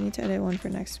edited, but I need to edit one for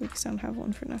next week, so I don't have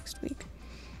one for next week.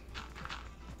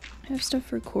 I have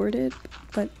stuff recorded,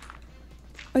 but...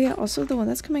 Oh yeah, also the one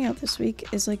that's coming out this week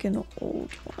is like an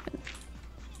old one.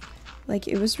 Like,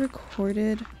 it was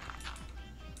recorded...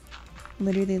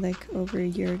 Literally like over a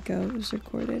year ago it was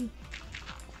recorded.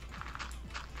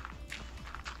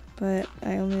 But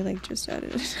I only like just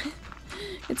edited it.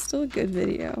 It's still a good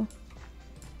video.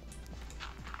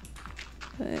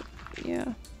 But,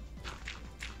 yeah.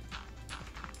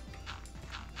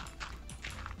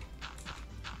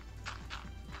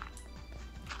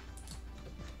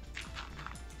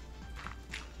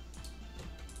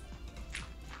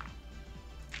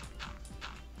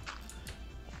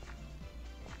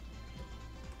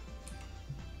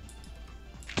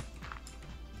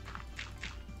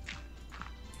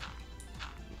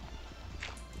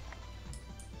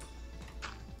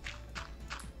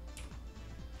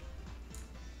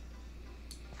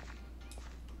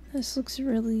 This looks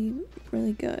really,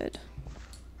 really good.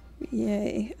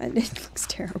 Yay. It looks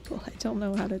terrible. I don't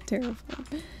know how to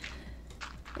terraform.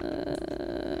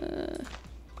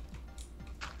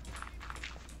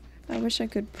 I wish I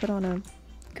could put on a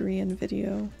green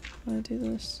video when I do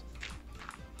this.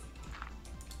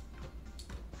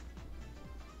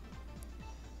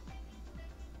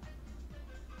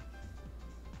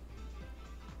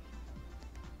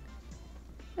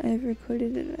 I've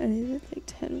recorded and edited like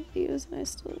 10 videos and I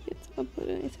still don't get to upload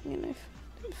anything, and I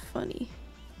find it funny.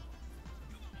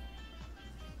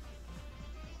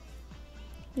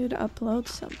 Dude, upload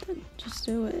something. Just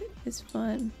do it. It's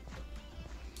fun.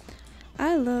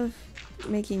 I love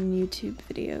making YouTube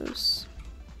videos.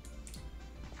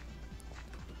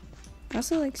 I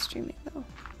also like streaming though.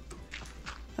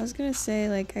 I was gonna say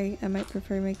like I might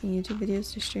prefer making YouTube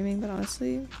videos to streaming, but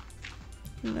honestly,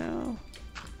 no.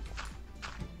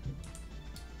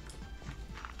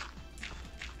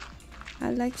 I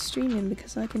like streaming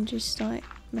because I can just like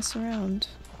mess around.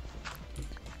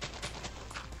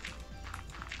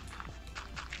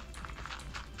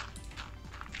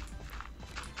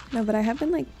 No, but I have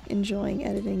been like enjoying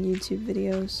editing YouTube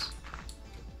videos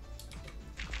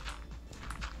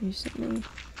recently.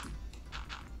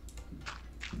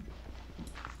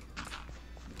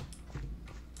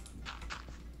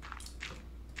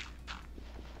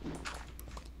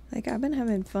 Like I've been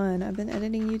having fun. I've been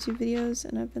editing YouTube videos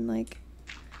and I've been like,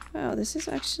 wow, this is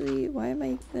actually, why am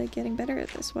I like getting better at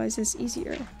this? Why is this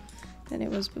easier than it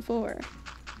was before?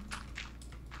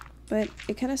 But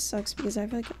it kind of sucks because I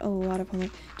have like a lot of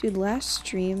homework. Dude, last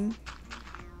stream,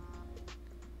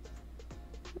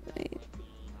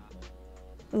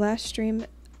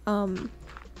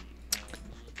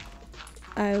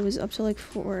 I was up till like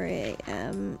 4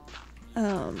 a.m.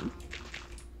 When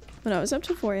I was up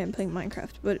till 4 a.m. playing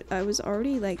Minecraft, but I was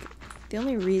already like, the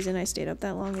only reason I stayed up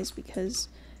that long is because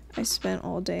I spent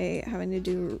all day having to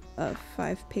do a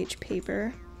 5-page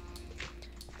paper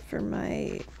for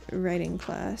my writing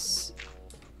class,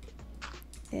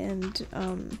 and it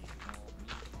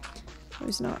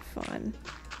was not fun.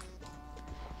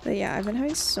 But yeah, I've been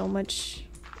having so much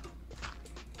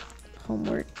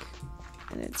homework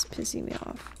and it's pissing me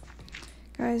off.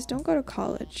 Guys, don't go to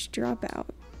college. Drop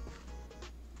out.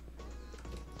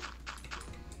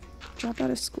 Drop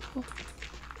out of school.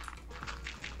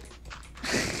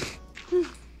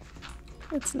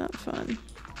 It's not fun.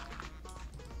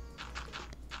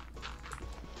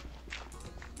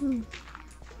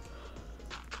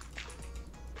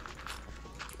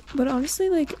 But honestly,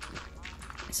 like,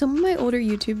 some of my older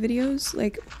YouTube videos,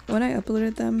 like, when I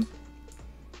uploaded them,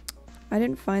 I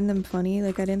didn't find them funny.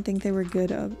 Like, I didn't think they were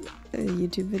good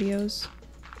YouTube videos.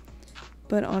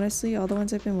 But honestly, all the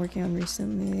ones I've been working on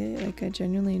recently, like, I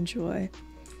genuinely enjoy.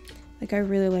 Like, I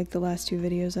really like the last 2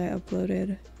 videos I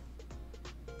uploaded.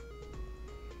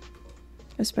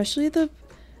 Especially the...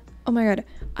 Oh my god.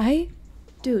 I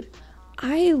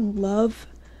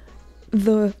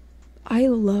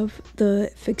love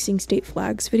the fixing state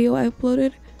flags video I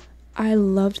uploaded. I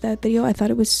loved that video. I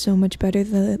thought it was so much better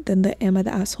than the Am I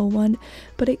the Asshole one,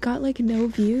 but it got like no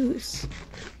views.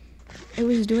 It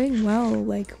was doing well,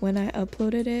 like when I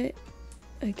uploaded it,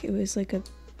 like it was like a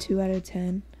 2 out of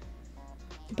 10,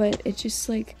 but it just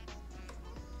like,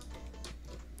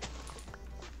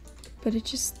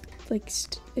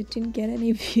 it didn't get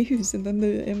any views. And then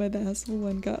the Am I the Asshole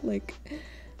one got like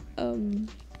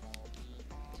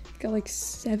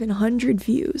 700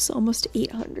 views, almost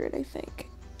 800 I think,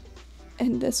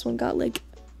 and this one got like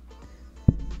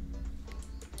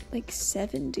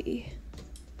 70,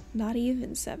 not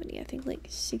even 70, I think like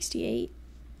 68,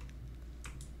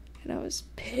 and I was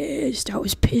pissed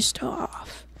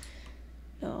off.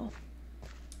 No,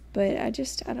 but I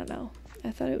don't know,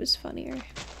 I thought it was funnier.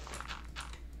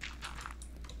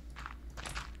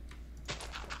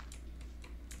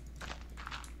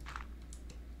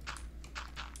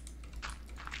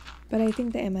 But I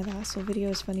think the Am I the Asshole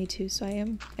video is funny too, so I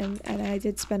am, and I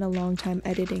did spend a long time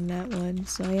editing that one,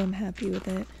 so I am happy with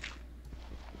it.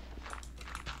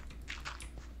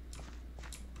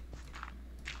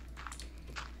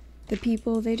 The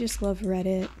people, they just love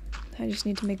Reddit. I just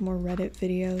need to make more Reddit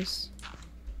videos.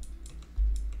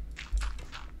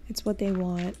 It's what they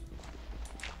want.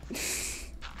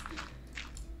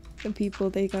 The people,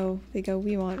 they go,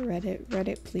 we want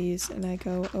Reddit please, and I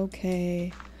go,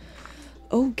 okay,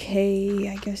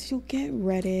 I guess you'll get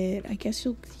Reddit. I guess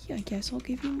I'll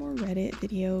give you more Reddit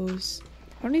videos.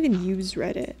 I don't even use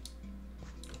Reddit.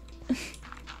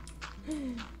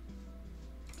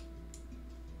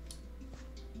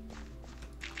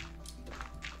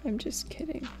 I'm just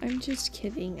kidding. I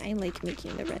like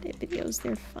making the Reddit videos.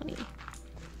 They're funny.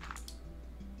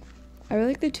 I really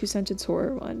like the 2-sentence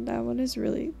horror one. That one I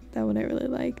really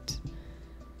liked.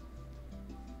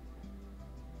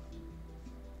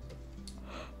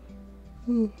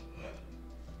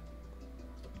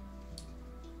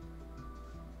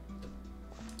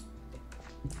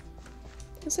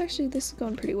 This is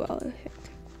going pretty well, I think.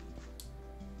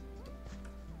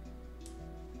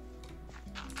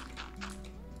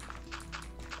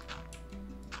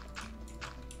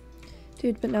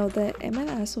 Dude, but no, the Am I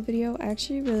the Asshole video, I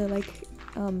actually really like,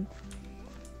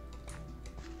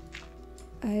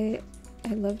 I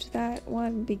loved that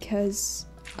one because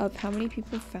of how many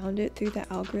people found it through the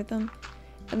algorithm,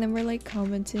 and then we're like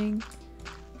commenting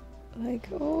like,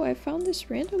 oh, I found this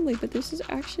randomly, but this is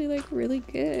actually like really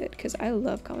good, because I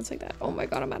love comments like that. Oh my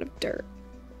god, I'm out of dirt.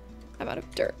 I'm out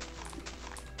of dirt.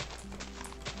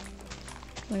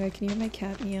 Oh my god, can you hear my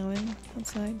cat meowing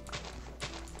outside?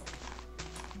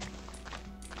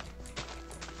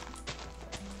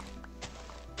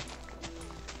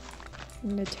 I'm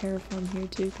gonna terraform here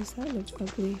too, because that looked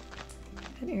ugly,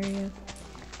 that area.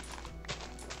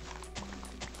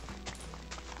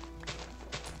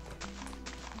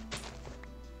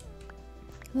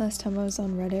 Last time I was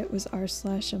on Reddit was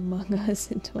r/Among Us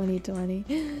in 2020.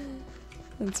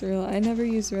 That's real. I never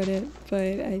use Reddit, but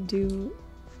I do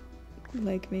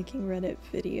like making Reddit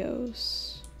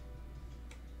videos.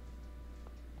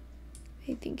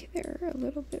 I think they're a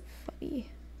little bit funny.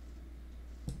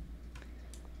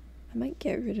 I might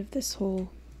get rid of this whole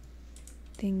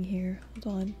thing here.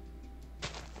 Hold on.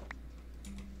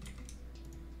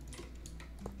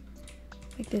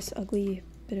 Like this ugly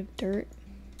bit of dirt.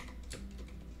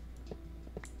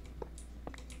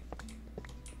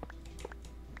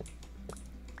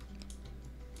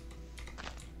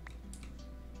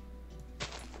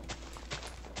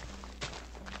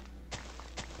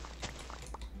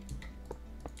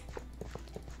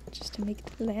 Just to make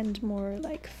the land more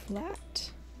like flat.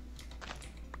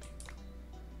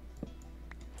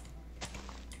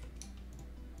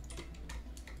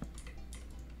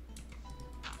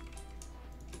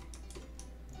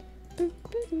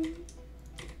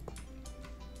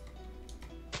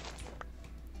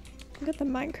 Look at the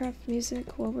Minecraft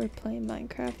music while we're playing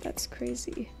Minecraft. That's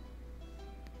crazy.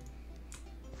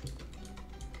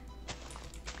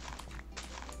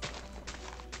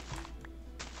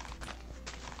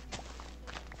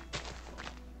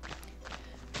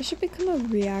 I should become a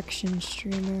reaction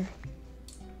streamer.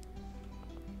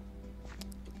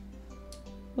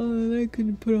 I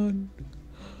can put on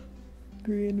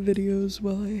Korean videos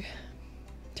while I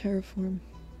terraform.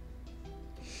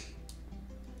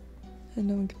 And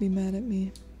no one can be mad at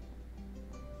me.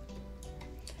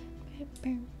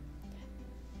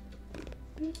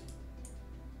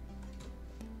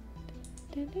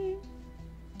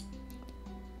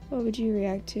 What would you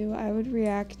react to? I would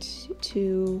react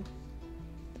to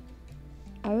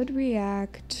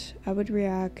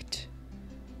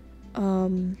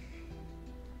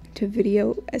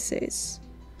video essays.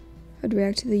 I'd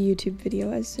react to the YouTube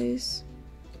video essays.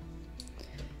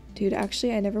 Dude,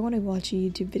 actually, I never want to watch a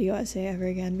YouTube video essay ever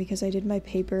again because I did my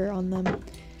paper on them.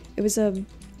 It was the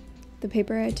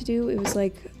paper I had to do, it was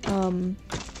like,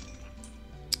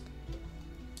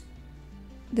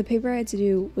 the paper I had to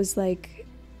do was like,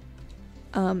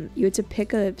 you had to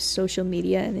pick a social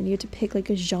media and then you had to pick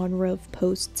like a genre of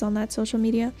posts on that social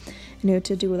media, and you had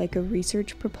to do like a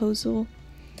research proposal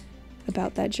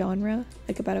about that genre,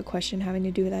 like about a question having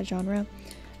to do with that genre.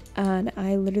 And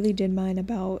I literally did mine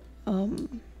about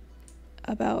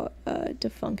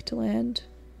Defunctland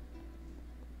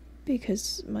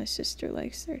because my sister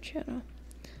likes their channel.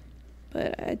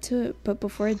 But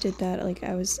before I did that, like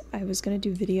I was gonna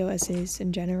do video essays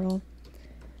in general,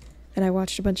 and I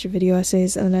watched a bunch of video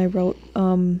essays, and then I wrote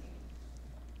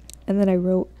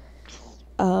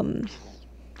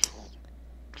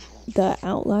the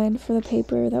outline for the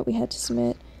paper that we had to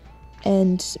submit,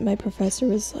 and my professor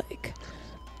was like,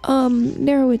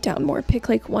 narrow it down more, pick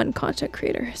like one content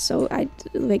creator. So I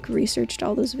like researched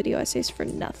all those video essays for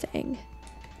nothing.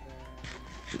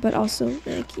 But also,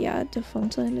 like, yeah,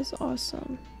 Defunctland is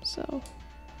awesome, so.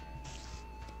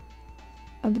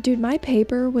 Dude, my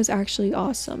paper was actually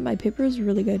awesome. My paper was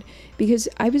really good because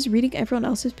I was reading everyone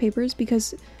else's papers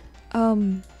because,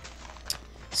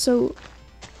 so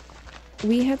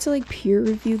we had to like peer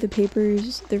review the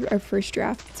papers, our first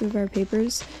drafts of our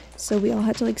papers. So we all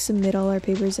had to like submit all our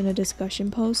papers in a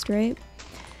discussion post, right?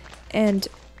 And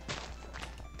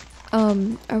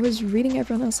I was reading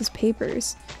everyone else's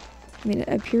papers. I mean,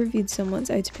 I peer reviewed someone's.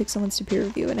 I had to pick someone's to peer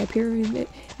review, and I peer reviewed it.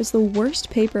 It was the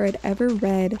worst paper I'd ever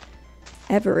read,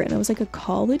 ever. And I was like, a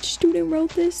college student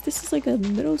wrote this? This is like a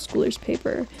middle schooler's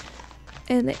paper.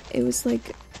 And it was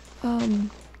like, what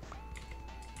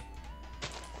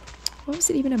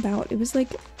was it even about? It was like,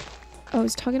 I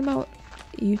was talking about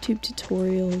YouTube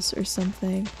tutorials or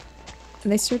something,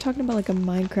 and they started talking about like a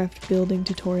Minecraft building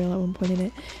tutorial at one point in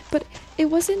it, but it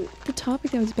wasn't the topic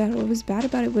that was bad. What was bad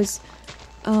about it was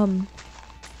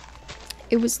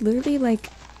it was literally like,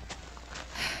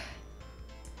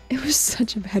 it was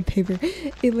such a bad paper.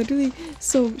 It literally,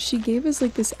 so she gave us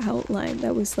like this outline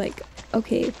that was like,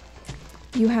 okay,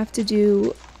 you have to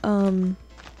do 2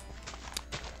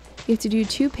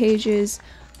 pages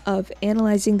of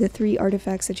analyzing the 3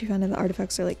 artifacts that you found, and the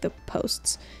artifacts are like the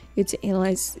posts. You have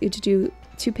to do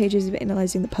 2 pages of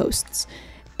analyzing the posts.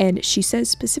 And she says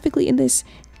specifically in this,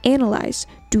 analyze,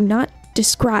 do not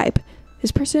describe.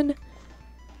 This person,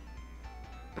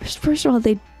 first of all,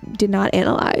 they did not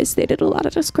analyze. They did a lot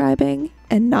of describing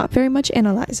and not very much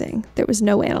analyzing. There was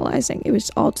no analyzing. It was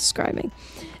all describing.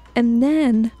 And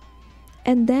then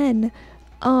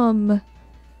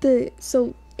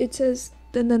so it says,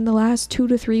 and then the last 2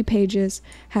 to 3 pages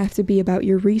have to be about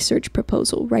your research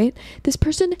proposal, right? This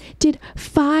person did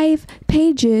 5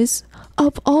 pages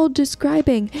of all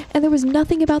describing, and there was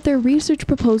nothing about their research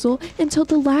proposal until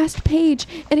the last page,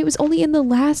 and it was only in the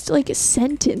last like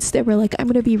sentence they were like, I'm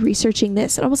gonna be researching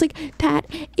this. And I was like, that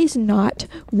is not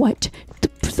what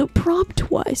the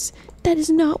prompt was. That is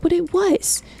not what it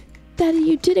was. That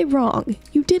you did it wrong.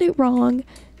 You did it wrong.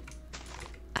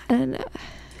 And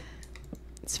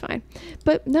it's fine.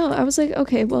 But no, I was like,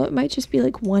 okay, well, it might just be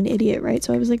like one idiot, right?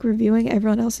 So I was like reviewing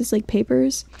everyone else's like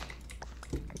papers.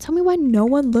 Tell me why no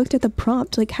one looked at the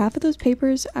prompt. Like half of those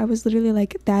papers, I was literally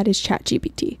like, that is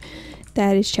ChatGPT.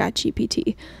 That is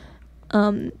ChatGPT.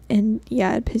 And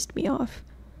yeah, it pissed me off.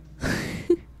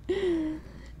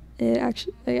 It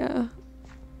actually, yeah,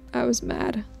 I was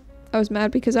mad. I was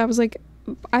mad because I was like,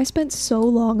 I spent so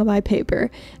long on my paper,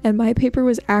 and my paper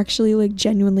was actually like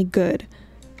genuinely good.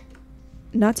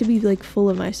 Not to be like full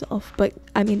of myself, but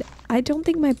I mean, I don't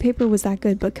think my paper was that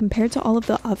good, but compared to all of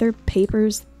the other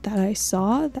papers that I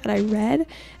saw, that I read,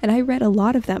 and I read a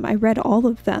lot of them, I read all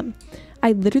of them.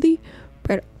 I literally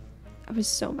read, I was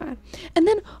so mad. And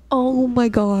then, oh my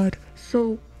god,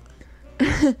 so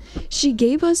she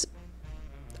gave us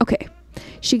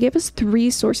 3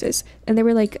 sources, and they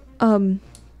were like,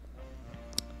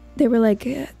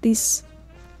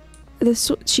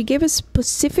 she gave us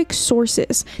specific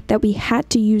sources that we had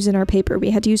to use in our paper.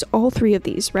 We had to use all 3 of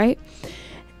these, right?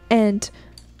 And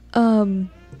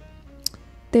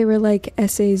they were like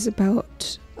essays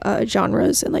about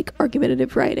genres and like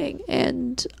argumentative writing,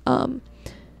 and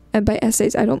by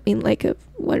essays I don't mean like a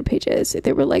 1-page essay.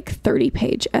 They were like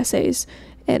 30-page essays,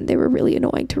 and they were really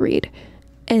annoying to read.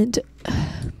 And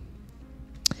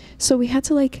so we had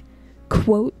to like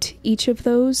quote each of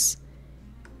those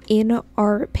in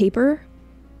our paper.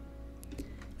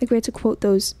 Like we had to quote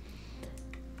those,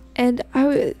 and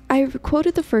I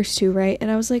quoted the first 2, right?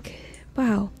 And I was like,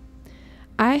 wow,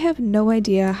 I have no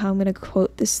idea how I'm gonna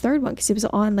quote this 3rd one, because it was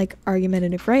on like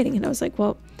argumentative writing, and I was like,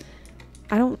 well,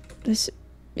 this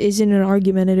isn't an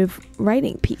argumentative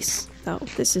writing piece. No,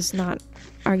 this is not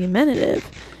argumentative.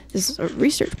 This is a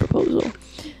research proposal.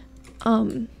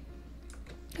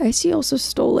 Icy also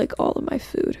stole like all of my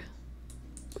food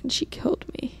when she killed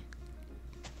me.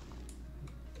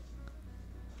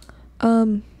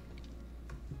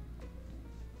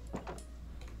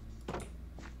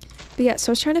 But yeah,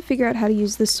 so I was trying to figure out how to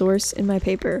use the source in my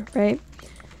paper, right?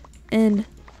 And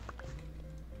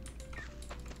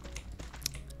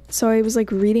so I was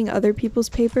like reading other people's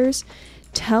papers.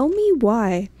 Tell me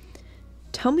why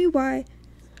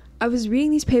I was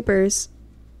reading these papers.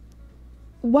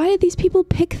 Why did these people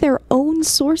pick their own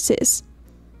sources?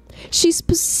 She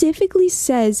specifically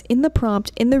says in the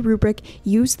prompt, in the rubric,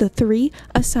 use the 3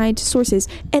 assigned sources,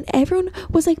 and everyone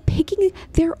was like picking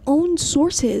their own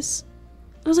sources.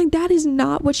 I was like, that is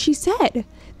not what she said.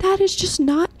 That is just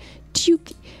not.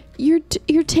 You're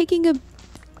taking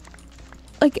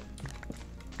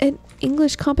an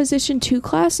English Composition 2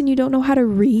 class, and you don't know how to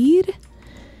read.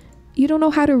 You don't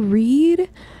know how to read,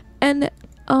 and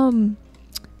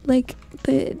like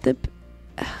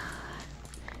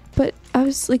but I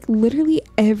was like, literally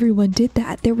everyone did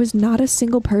that. There was not a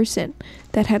single person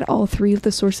that had all 3 of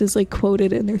the sources like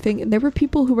quoted in their thing. And there were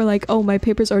people who were like, oh, my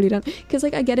paper's already done. Because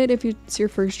like I get it if it's your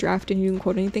first draft and you didn't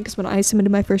quote anything, because when I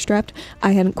submitted my first draft,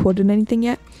 I hadn't quoted anything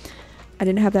yet. I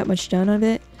didn't have that much done of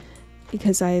it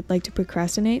because I like to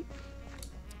procrastinate.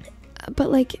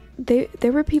 But like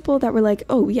there were people that were like,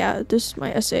 oh yeah, this is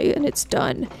my essay and it's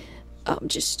done.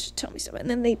 Just tell me something. And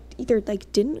then they either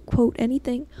like didn't quote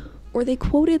anything, or they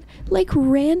quoted like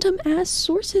random ass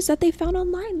sources that they found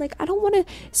online. Like, I don't want to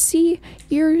see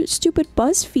your stupid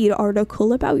BuzzFeed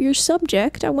article about your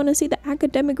subject. I want to see the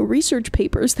academic research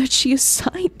papers that she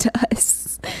assigned to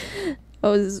us. I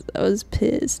was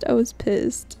pissed. I was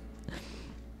pissed.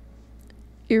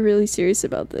 You're really serious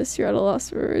about this. You're at a loss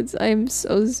for words. I'm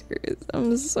so serious.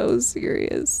 I'm so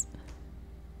serious.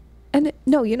 And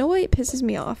no, you know what pisses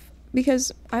me off?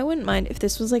 Because I wouldn't mind if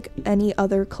this was like any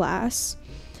other class.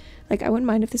 Like, I wouldn't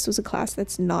mind if this was a class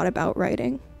that's not about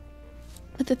writing.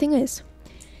 But the thing is,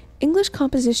 English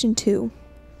Composition 2,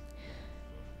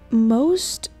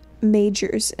 most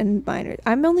majors and minors,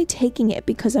 I'm only taking it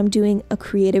because I'm doing a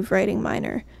creative writing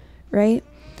minor, right?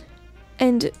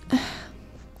 And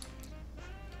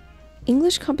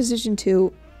English Composition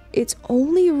 2, it's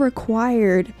only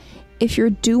required if you're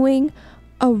doing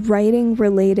a writing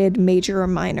related major or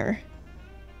minor.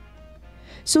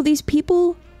 So these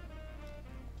people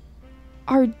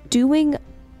are doing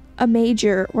a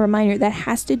major or a minor that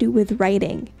has to do with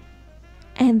writing,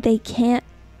 and they can't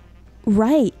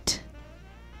write.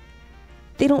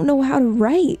 They don't know how to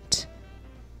write.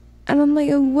 And I'm like,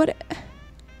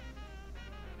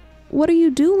 what are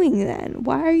you doing then?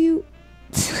 Why are you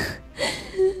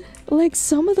like,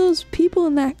 some of those people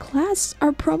in that class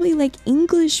are probably like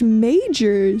English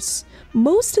majors.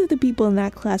 Most of the people in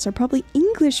that class are probably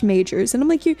English majors. And I'm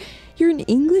like, you're an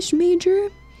English major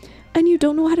and you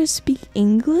don't know how to speak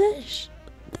English?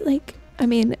 Like, I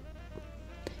mean,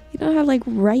 you don't know how to like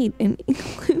write in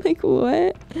English. Like,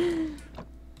 what?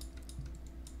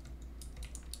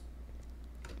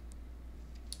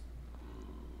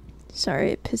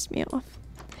 Sorry, it pissed me off.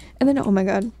 And then, oh my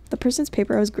god, the person's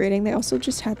paper I was grading, they also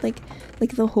just had like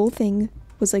the whole thing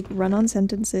was like run-on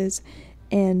sentences,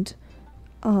 and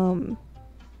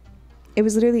it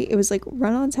was like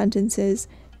run-on sentences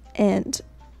and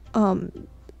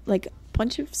like a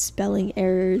bunch of spelling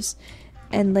errors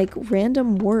and like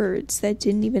random words that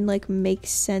didn't even like make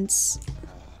sense.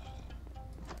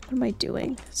 What am I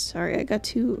doing? Sorry, I got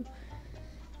too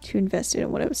invested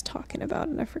in what I was talking about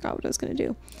and I forgot what I was gonna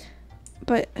do.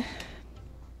 But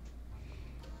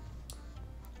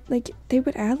like, they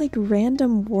would add like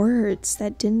random words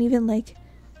that didn't even like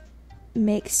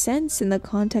make sense in the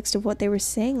context of what they were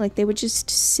saying. Like, they would just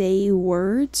say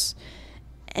words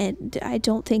and I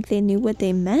don't think they knew what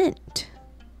they meant.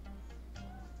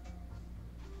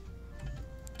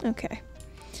 Okay,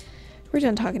 we're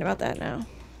done talking about that now.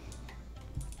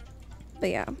 But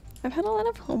yeah, I've had a lot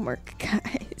of homework,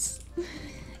 guys.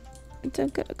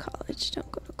 Don't go to college.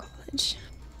 Don't go to college.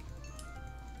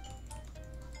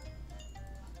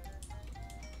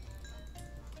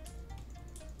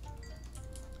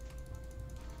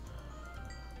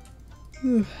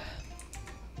 Let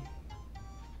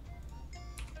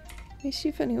me see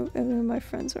if any of my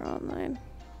friends are online.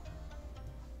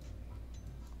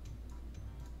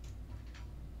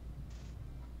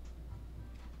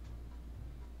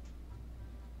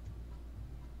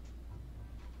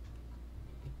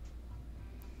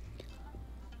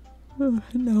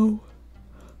 No.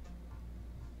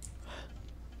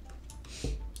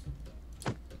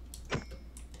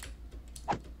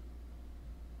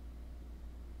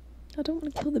 I don't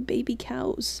want to kill the baby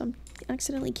cows. I'm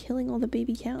accidentally killing all the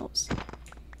baby cows.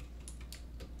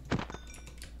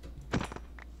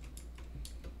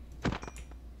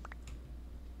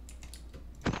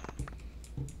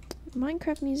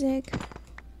 Minecraft music.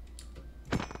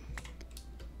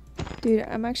 Dude,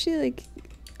 I'm actually like,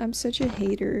 I'm such a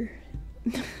hater.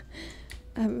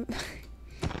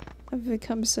 I've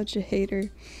become such a hater.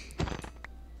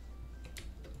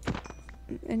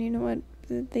 And you know what?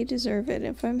 They deserve it.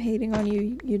 If I'm hating on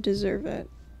you, you deserve it.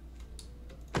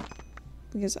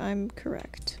 Because I'm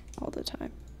correct all the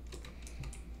time.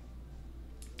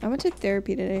 I went to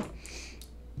therapy today.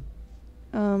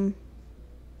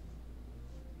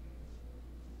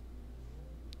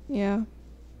 Yeah.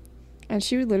 And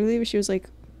she was like,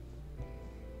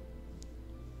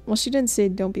 well, she didn't say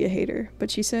don't be a hater, but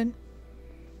she said,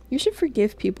 you should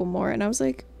forgive people more. And I was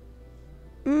like,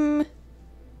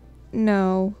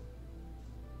 no.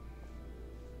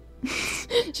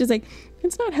 She's like,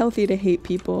 it's not healthy to hate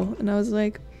people. And I was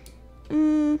like,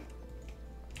 I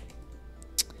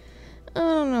don't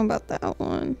know about that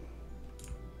one.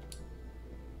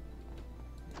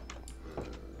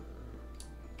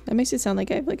 That makes it sound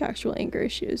like I have like actual anger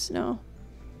issues. No.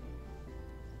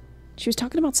 She was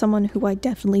talking about someone who I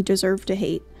definitely deserve to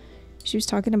hate. She was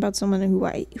talking about someone who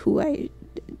I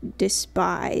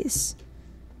despise.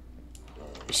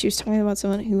 She was talking about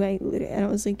someone who and I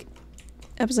was like,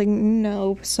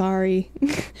 no, sorry.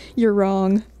 You're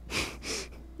wrong.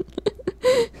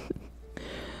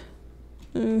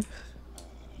 Oh,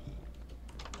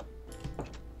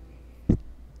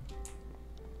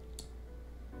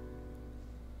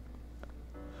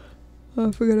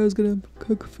 I forgot I was gonna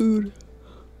cook food.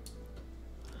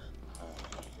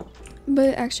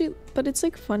 But actually, it's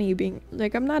like funny being,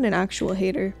 like, I'm not an actual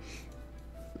hater.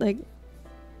 Like,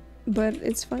 but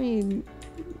it's funny.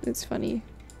 It's funny.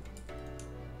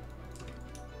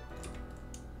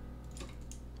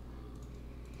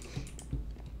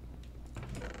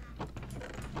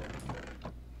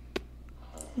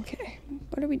 Okay,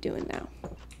 what are we doing now?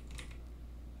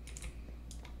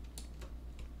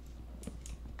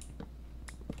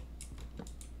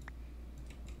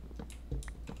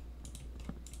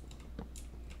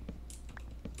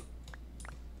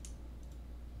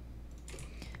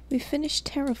 We finished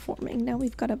terraforming. Now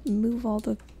we've got to move all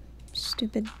the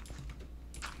stupid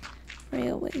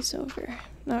railways over.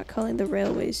 Not calling the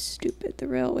railways stupid. The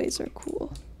railways are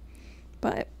cool.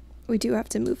 But we do have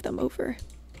to move them over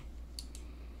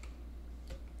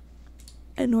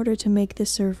in order to make the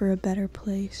server a better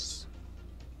place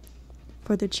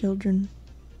for the children.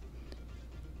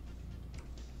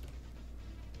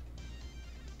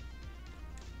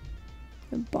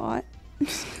 A bot.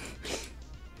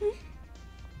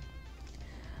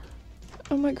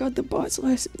 Oh my god, the bot's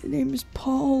last name is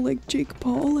Paul, like Jake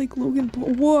Paul, like Logan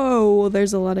Paul. Whoa,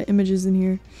 there's a lot of images in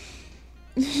here.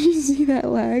 Did you see that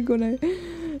lag when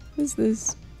I... What's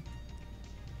this?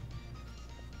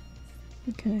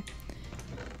 Okay.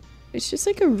 It's just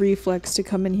like a reflex to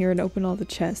come in here and open all the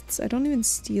chests. I don't even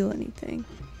steal anything.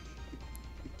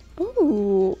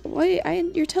 Oh, wait,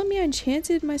 you're telling me I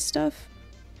enchanted my stuff?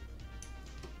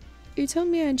 You're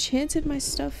telling me I enchanted my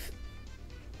stuff?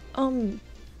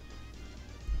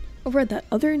 Over at that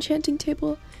other enchanting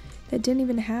table that didn't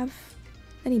even have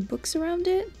any books around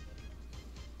it?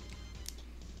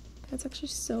 That's actually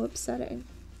so upsetting.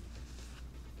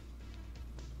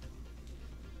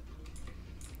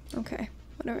 Okay,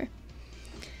 whatever.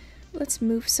 Let's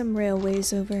move some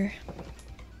railways over.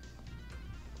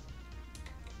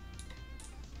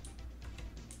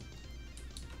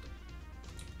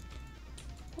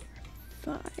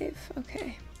 Five,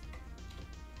 okay.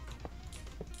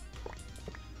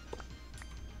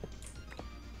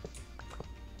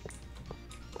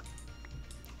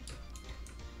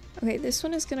 Okay, this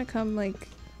one is gonna come like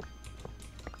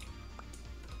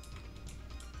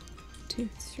 2,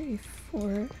 3,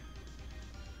 4.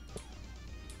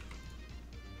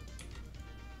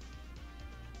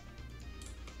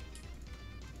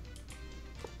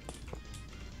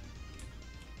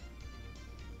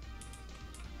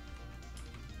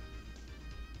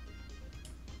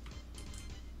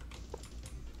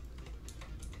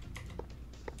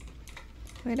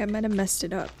 Wait, I might have messed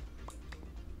it up.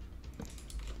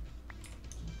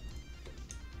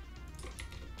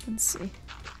 Let's see.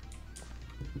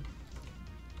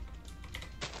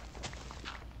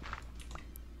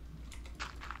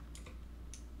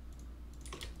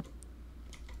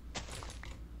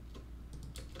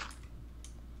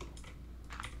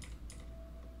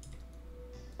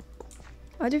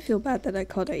 I do feel bad that I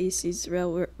called AEC's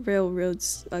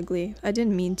railroads ugly. I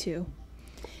didn't mean to.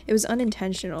 It was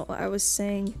unintentional. I was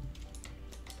saying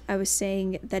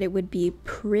that it would be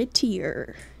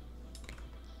prettier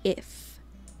if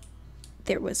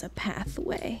there was a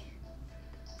pathway.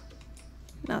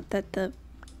 Not that the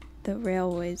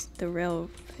railways, the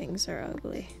rail things are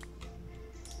ugly.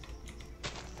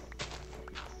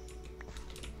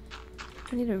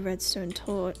 I need a redstone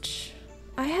torch.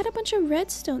 I had a bunch of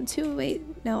redstone too. Wait,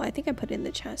 no, I think I put it in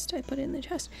the chest. I put it in the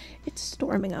chest. It's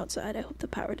storming outside. I hope the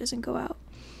power doesn't go out.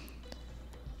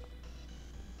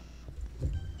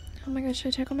 Oh my god, should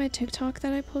I check on my TikTok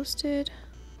that I posted?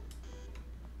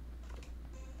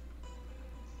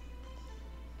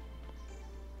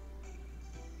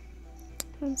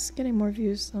 It's getting more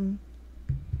views than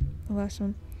the last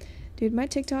one. Dude, my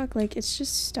TikTok, like, it's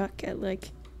just stuck at,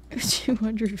 like,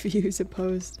 200 views a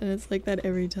post, and it's like that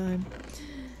every time.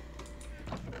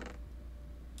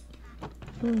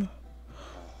 What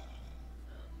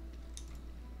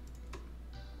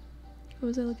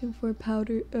was I looking for?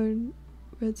 Powder or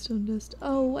redstone dust?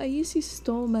 Oh, I used to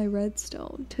stole my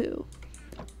redstone too.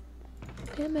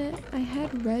 Damn it, I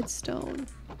had redstone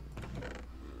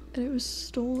and it was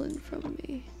stolen from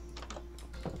me.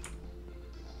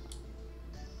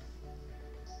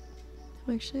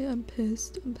 I'm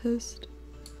pissed. I'm pissed.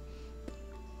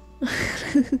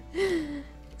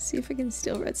 See if I can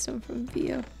steal redstone from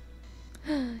Vio.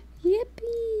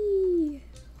 Yippee!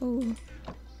 Oh.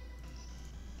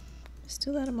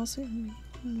 Steal that, I'm also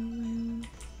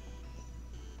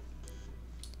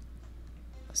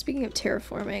Speaking of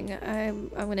terraforming, I'm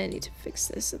gonna need to fix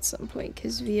this at some point,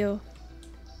 cause Vio.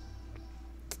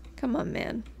 Come on,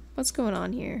 man. What's going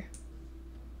on here?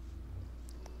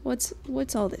 What's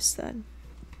all this then?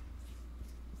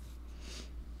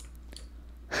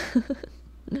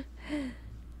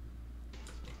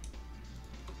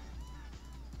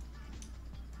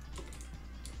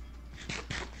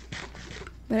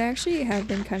 But I actually have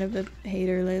been kind of a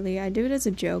hater lately. I do it as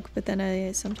a joke, but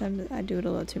then sometimes I do it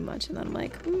a little too much, and then I'm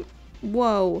like,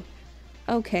 whoa,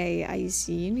 okay, I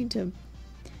see. You need to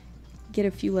get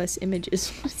a few less images.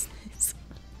 What is this?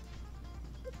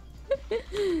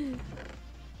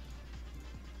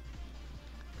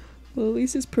 Well, at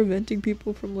least it's preventing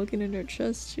people from looking in her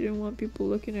chests. She didn't want people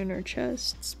looking in her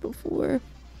chests before.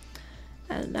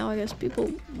 And now I guess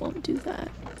people won't do that.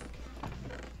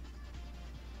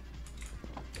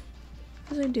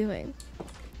 What was I doing?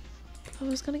 I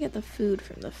was gonna get the food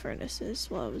from the furnaces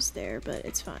while I was there, but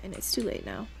it's fine. It's too late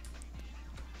now.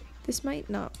 This might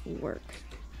not work.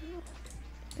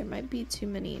 There might be too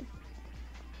many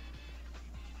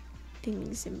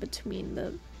things in between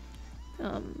the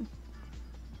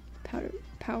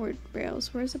powered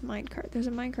rails. Where's a minecart? There's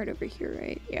a minecart over here,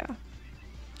 right? Yeah.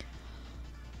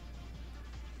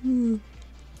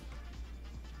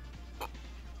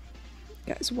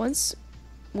 Guys, once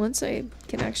I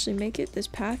can actually make it this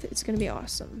path, it's gonna be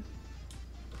awesome.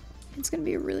 It's gonna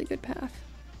be a really good path.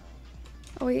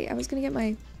 Oh wait, I was gonna get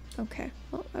my... Okay,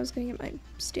 well, I was gonna get my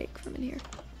steak from in here.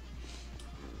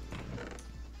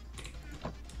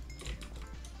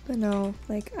 But no,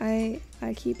 like, I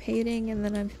keep hating and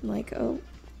then I'm like, oh,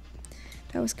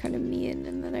 that was kind of mean,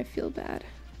 and then I feel bad.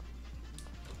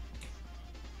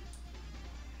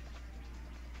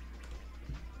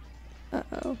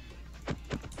 Uh-oh.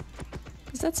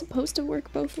 Is that supposed to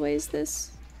work both ways,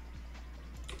 this?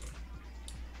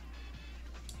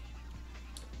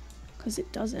 Because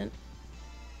it doesn't.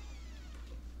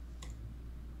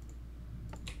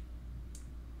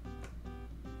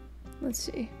 Let's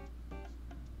see.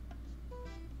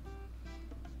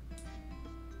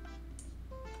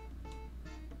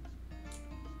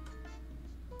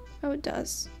 Oh, it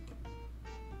does.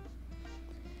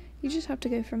 You just have to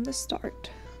go from the start.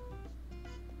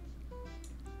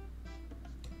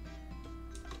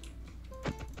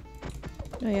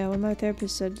 Oh yeah, when my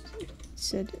therapist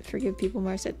said forgive people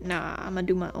more, I said, nah, I'm gonna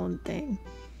do my own thing.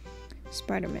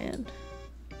 Spider-Man.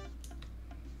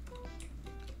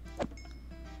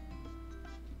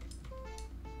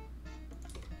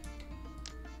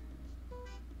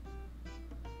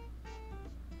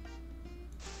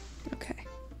 Okay.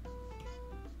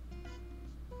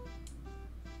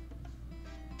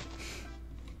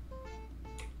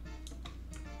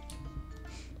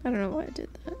 I don't know why I did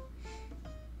that.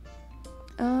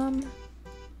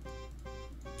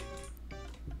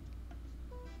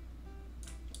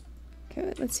 Okay,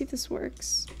 wait, let's see if this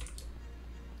works.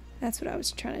 That's what I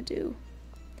was trying to do.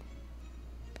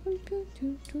 Oh,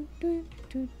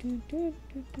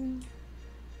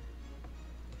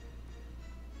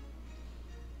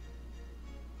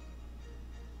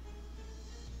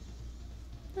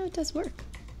 it does work.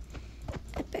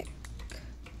 Epic.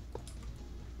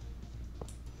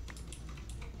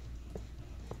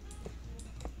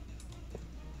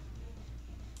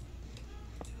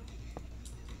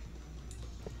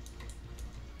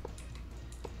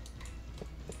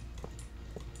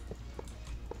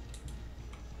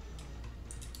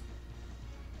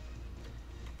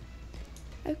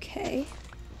 Okay.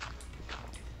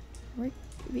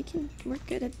 We're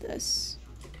good at this.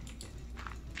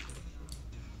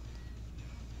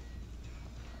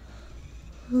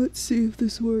 Let's see if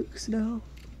this works now.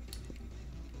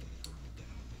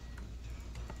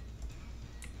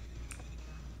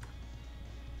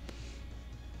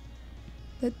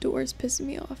 That door is pissing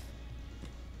me off.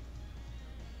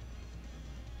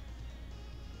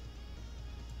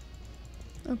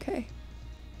 Okay.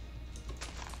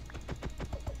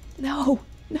 No!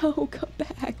 No, come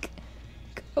back!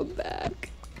 Come back!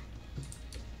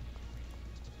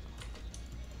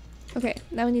 Okay,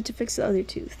 now we need to fix the other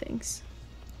two things.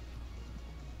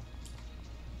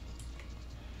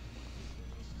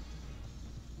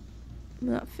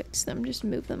 Not fix them, just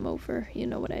move them over. You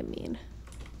know what I mean.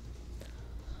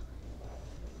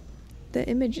 The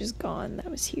image is gone that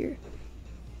was here.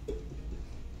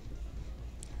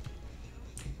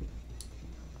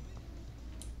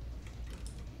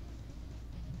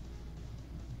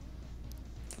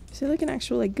 Is there like an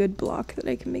actual like good block that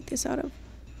I can make this out of?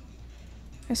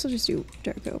 I guess I'll just do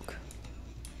dark oak.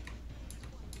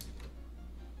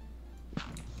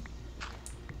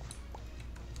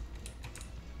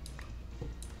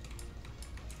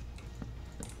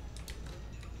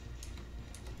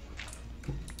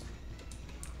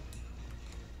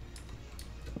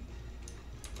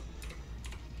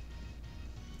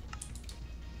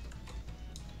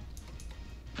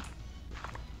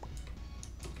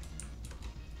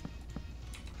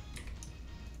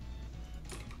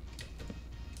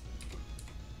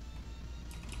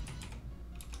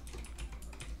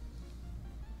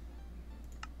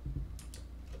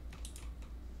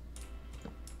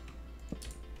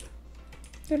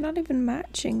 They're not even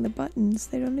matching the buttons.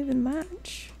 They don't even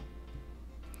match.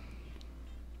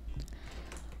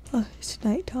 It's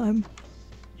nighttime.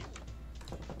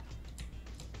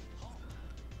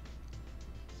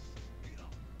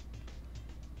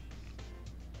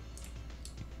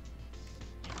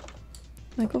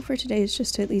 My goal for today is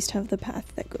just to at least have the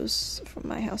path that goes from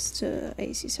my house to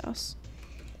AC's house.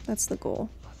 That's the goal.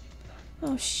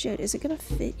 Oh shit, is it gonna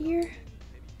fit here?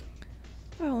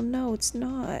 Oh no, it's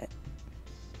not.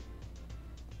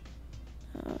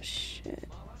 Oh shit.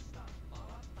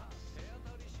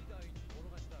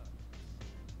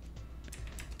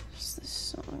 What's the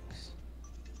songs?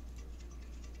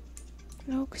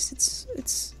 No, because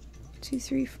it's 2,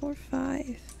 3, 4,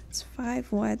 5. It's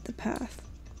 5 wide the path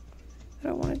that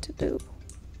I wanted to do.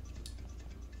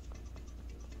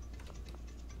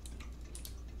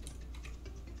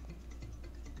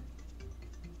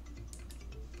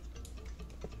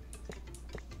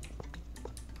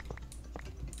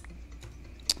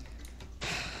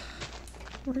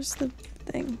 Where's the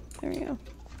thing? There we go.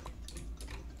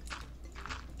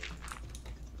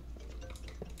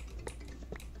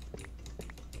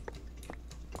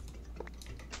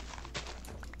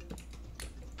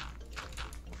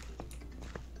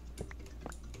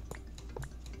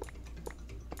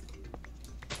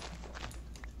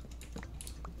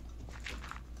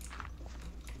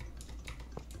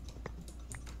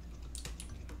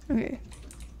 Okay.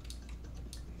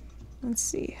 Let's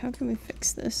see, how can we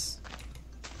fix this?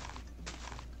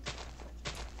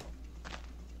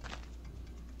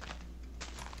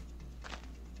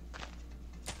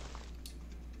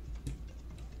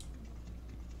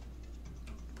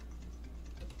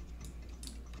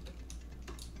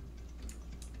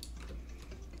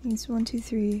 Needs 1, 2,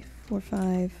 3, 4,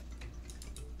 5.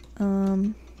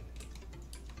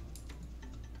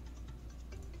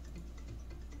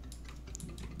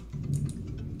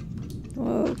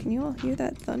 Whoa, can you all hear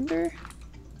that thunder?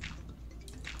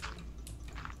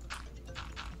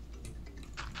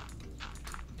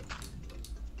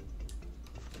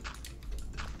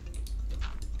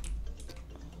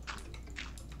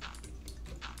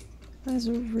 That is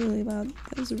a really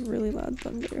loud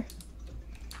thunder.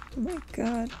 Oh my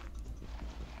god.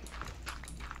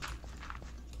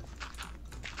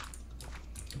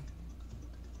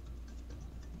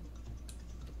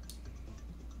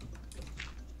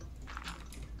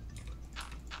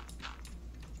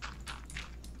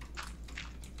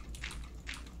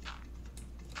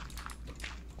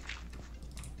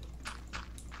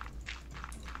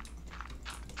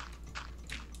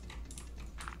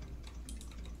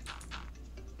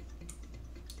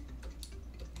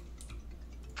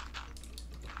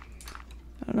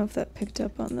 I don't know if that picked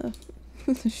up on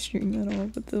the stream at all,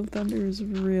 but the thunder is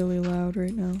really loud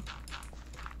right now.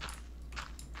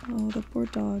 Oh, the poor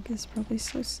dog is probably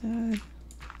so sad.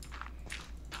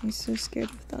 He's so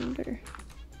scared of thunder.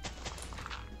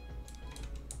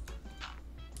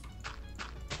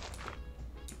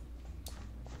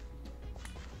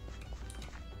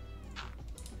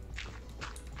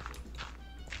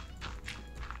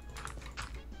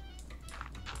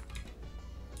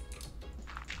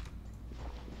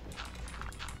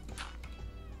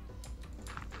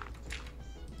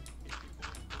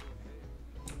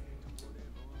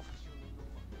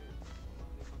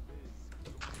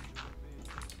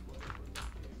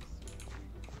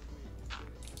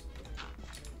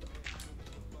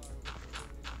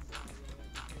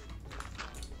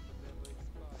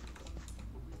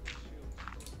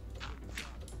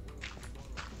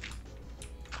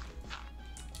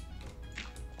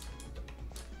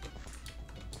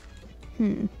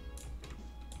 Hmm.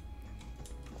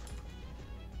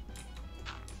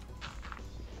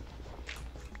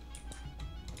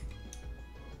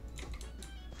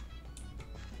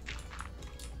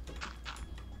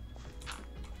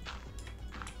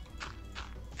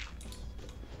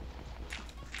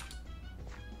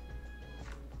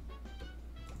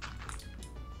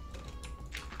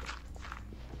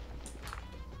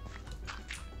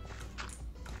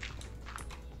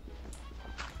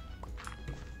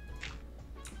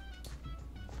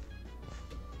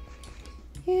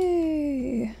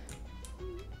 Yay!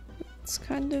 It's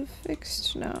kind of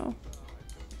fixed now.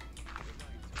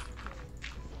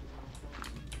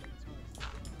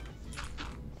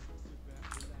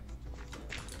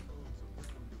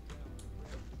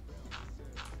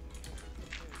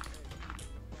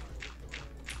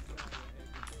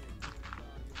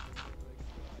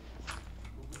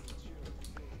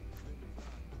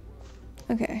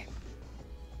 Okay.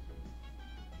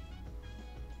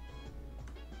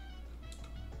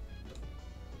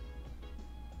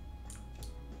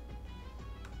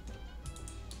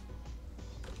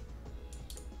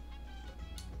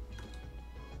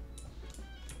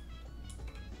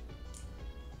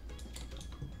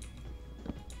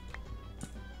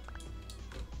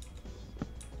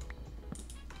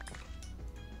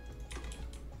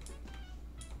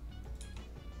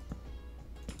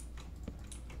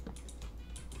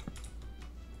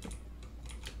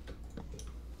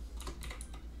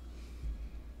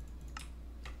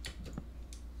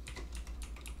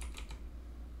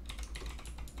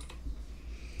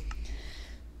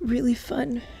 really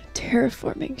fun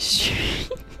terraforming stream.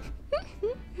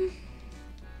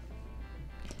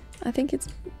 I think it's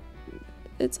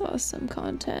awesome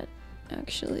content,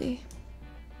 actually.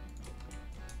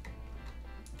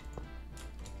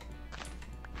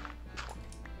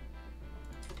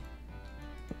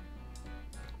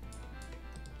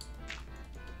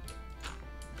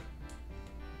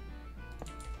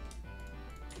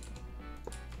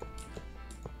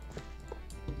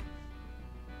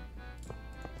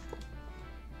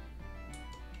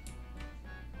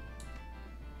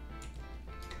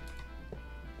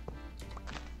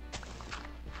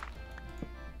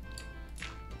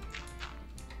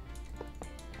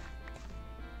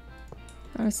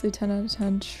 Honestly, 10 out of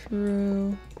 10,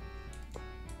 true.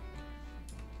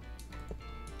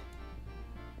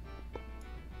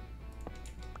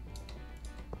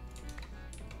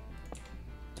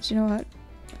 But you know what?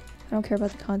 I don't care about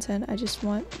the content, I just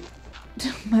want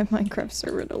my Minecraft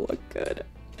server to look good.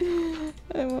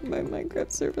 I want my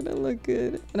Minecraft server to look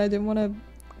good. And I didn't want to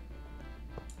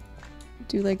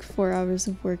do like 4 hours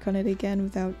of work on it again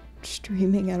without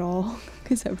streaming at all,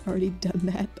 because I've already done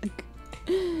that like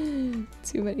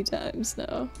too many times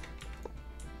now.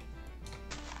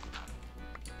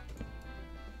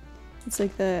 It's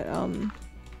like that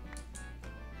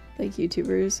like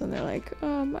YouTubers and they're like,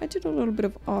 I did a little bit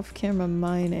of off-camera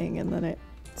mining, and then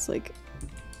it's like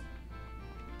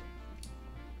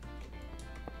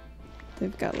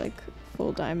they've got like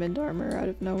full diamond armor out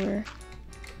of nowhere.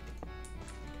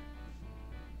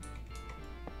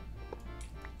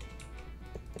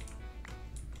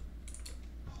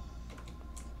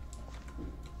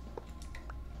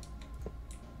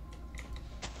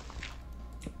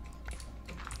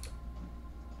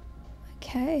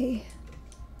 Okay.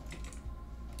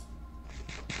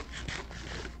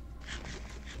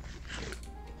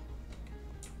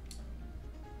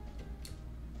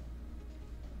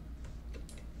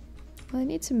 Well, I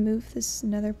need to move this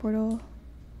nether portal.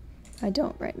 I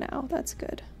don't right now, that's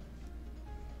good.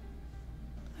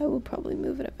 I will probably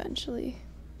move it eventually.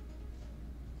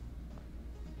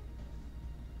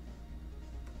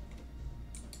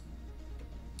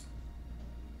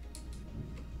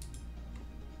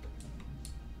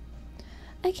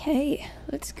 Okay,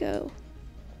 let's go.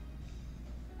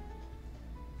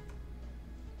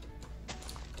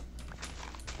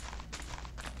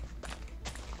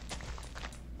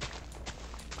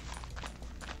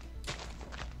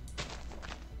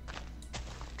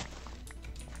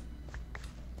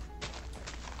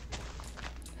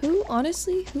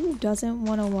 Honestly, who doesn't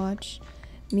want to watch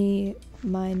me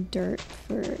mine dirt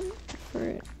for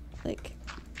like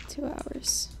 2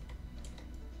 hours?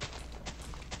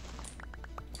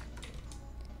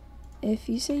 If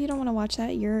you say you don't want to watch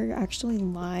that, you're actually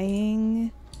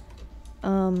lying.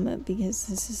 Because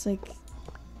this is like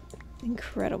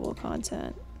incredible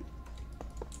content.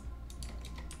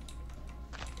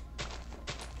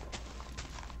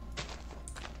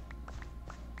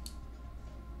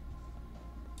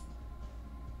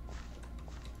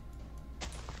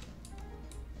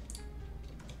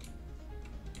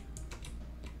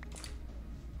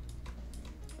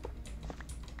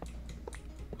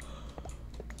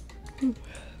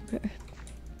 Okay.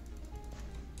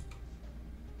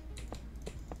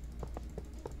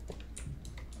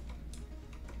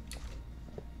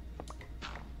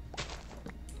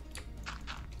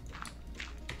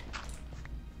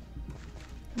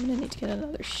 I'm gonna need to get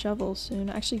another shovel soon.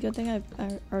 Actually, good thing I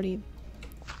already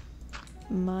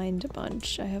mined a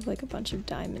bunch. I have like a bunch of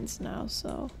diamonds now,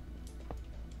 so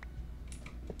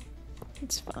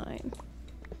it's fine.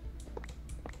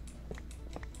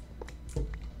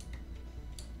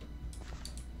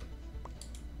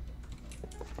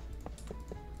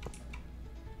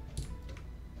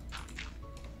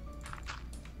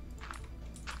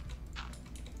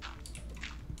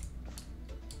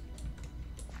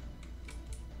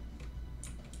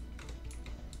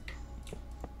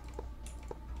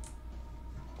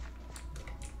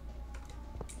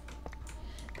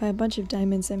 By a bunch of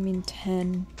diamonds, I mean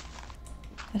 10.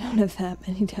 I don't have that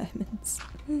many diamonds.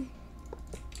 Ugh,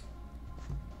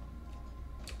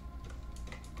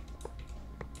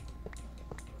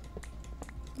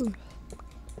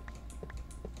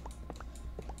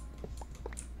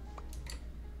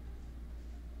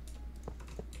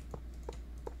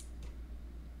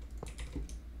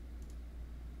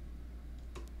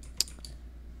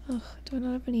 do I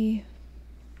not have any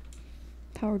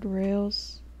powered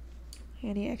rails?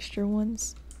 Any extra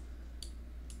ones?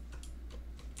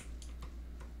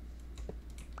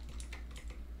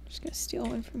 Just gonna steal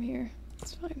one from here.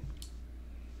 It's fine.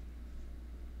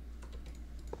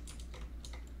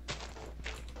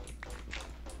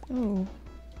 Oh.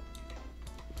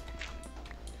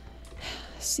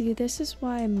 See, this is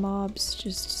why mobs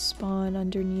just spawn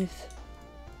underneath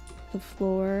the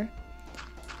floor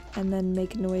and then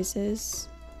make noises.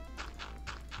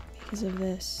 Because of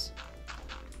this.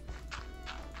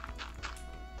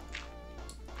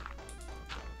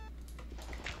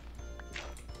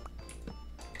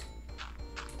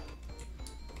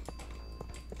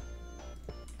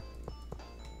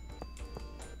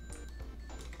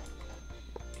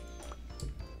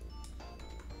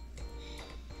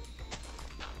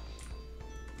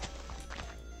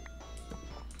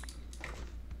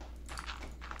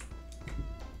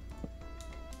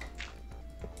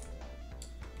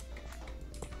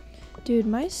 Dude,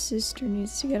 my sister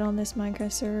needs to get on this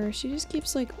Minecraft server. She just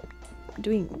keeps like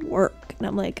doing work. And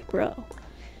I'm like, bro,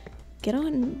 get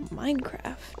on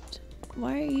Minecraft.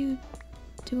 Why are you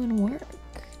doing work?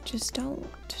 Just don't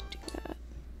do that.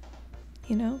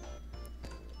 You know?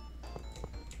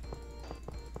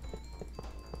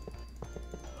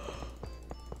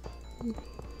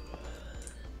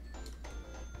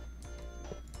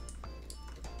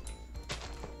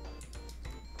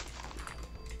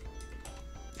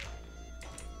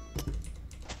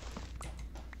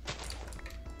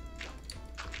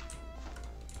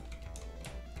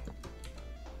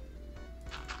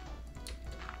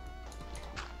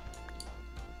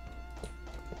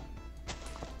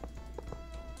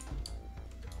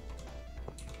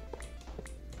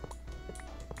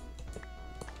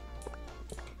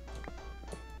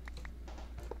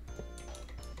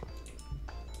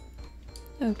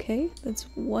 Okay, that's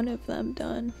one of them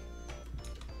done.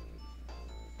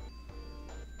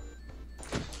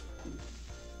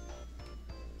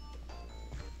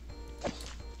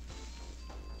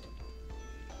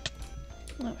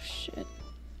 Oh shit.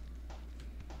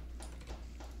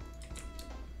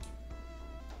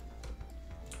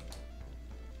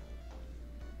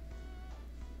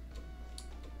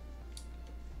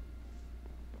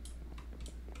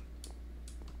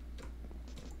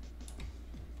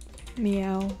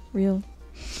 Meow, real.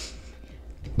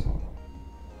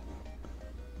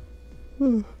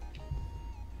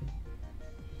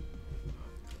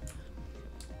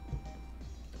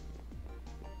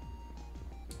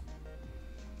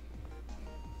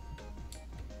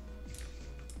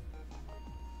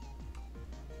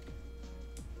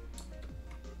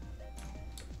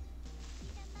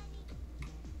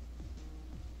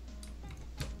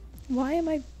 Why am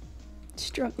I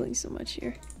struggling so much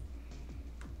here?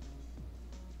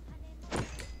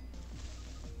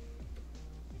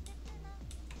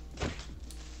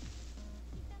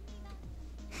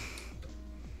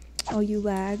 Oh, you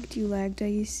lagged,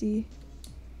 IEC.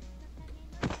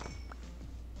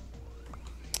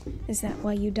 Is that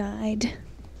why you died?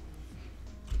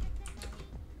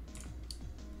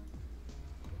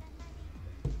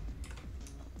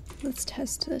 Let's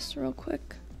test this real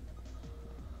quick.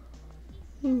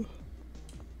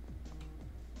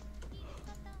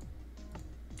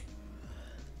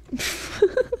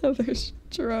 They're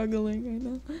struggling, I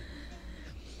know.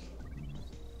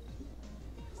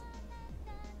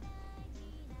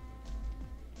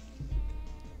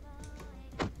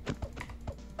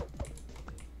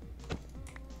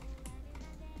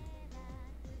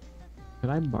 Could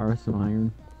I borrow some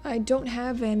iron? I don't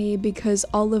have any because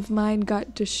all of mine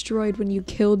got destroyed when you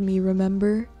killed me,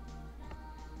 remember?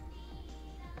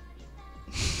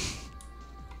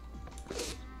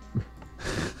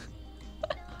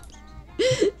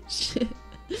 Shit.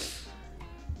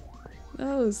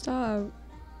 No, stop.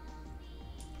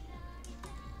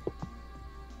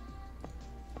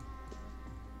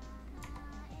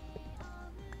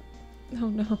 Oh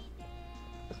no.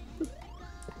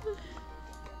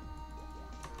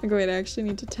 Okay, wait, I actually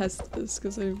need to test this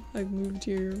because I've moved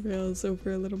your rails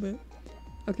over a little bit.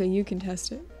 Okay, you can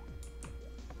test it.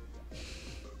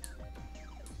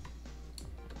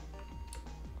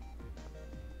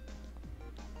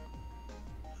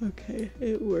 Okay,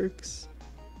 it works.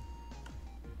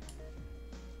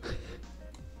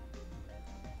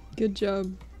 Good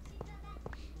job.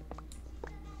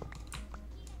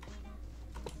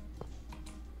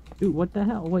 Dude, what the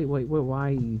hell? Wait,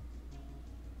 why?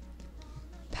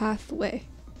 Pathway.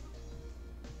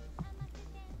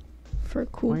 For a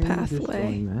cool Why are you pathway.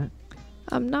 destroying that?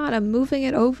 I'm not, I'm moving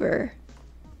it over.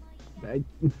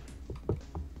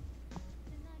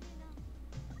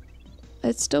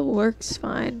 It still works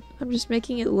fine. I'm just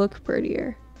making it look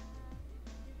prettier.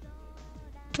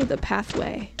 With a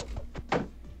pathway.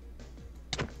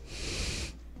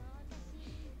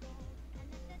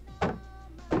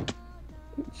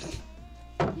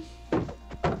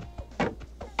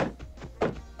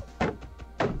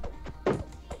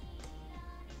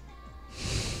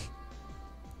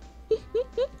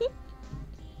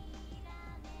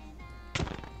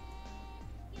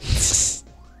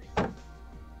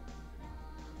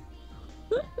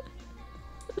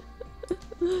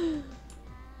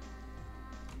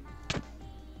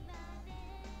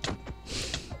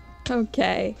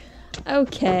 Okay.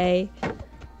 Okay.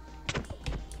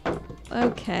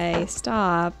 Okay,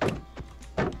 stop.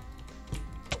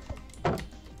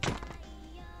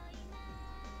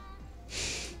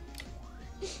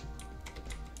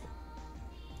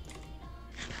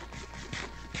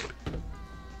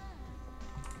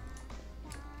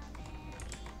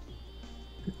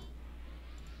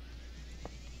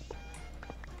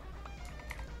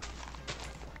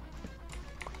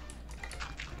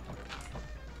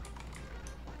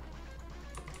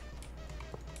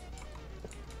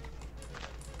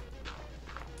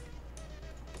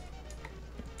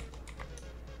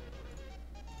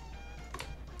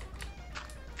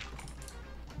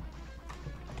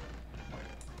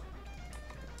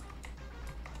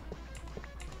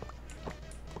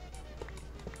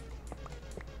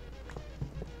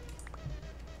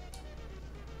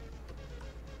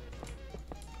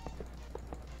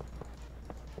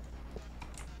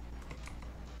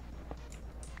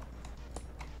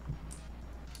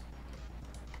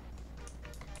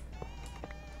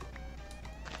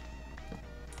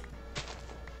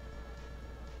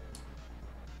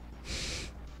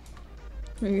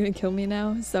 Are you gonna kill me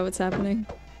now? Is that what's happening?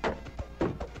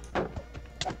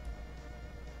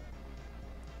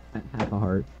 Half a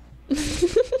heart.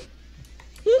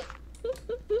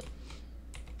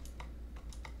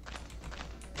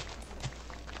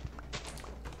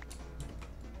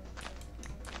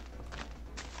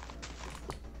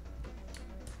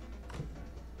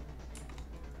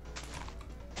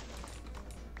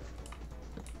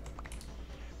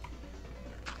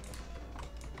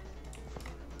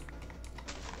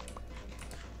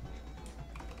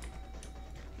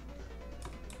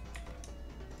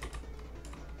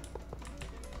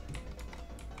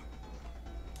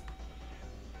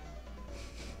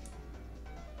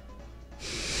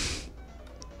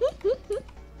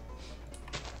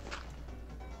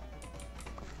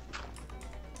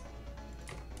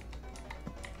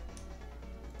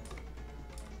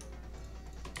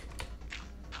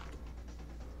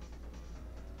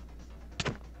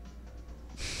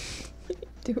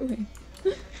 Doing?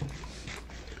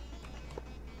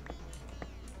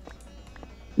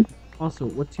 Also,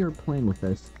 what's your plan with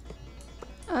this?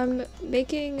 I'm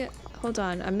making... Hold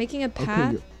on. I'm making a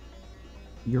path. Okay,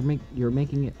 you're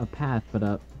making it a path,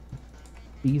 but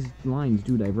these lines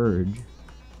do diverge.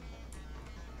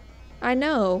 I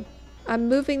know. I'm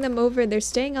moving them over. They're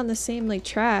staying on the same like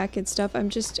track and stuff. I'm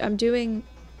just putting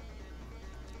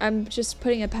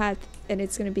a path and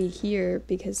it's gonna be here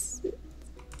because it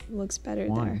looks better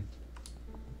Why? there.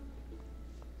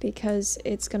 Because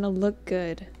it's gonna look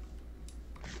good.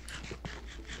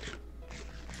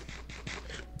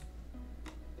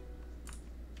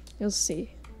 You'll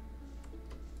see.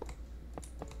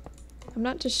 I'm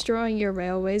not destroying your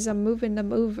railways, I'm moving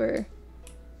them over.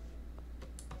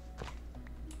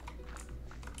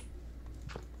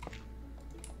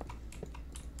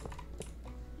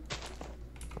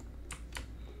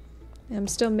 I'm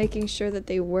still making sure that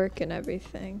they work and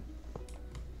everything.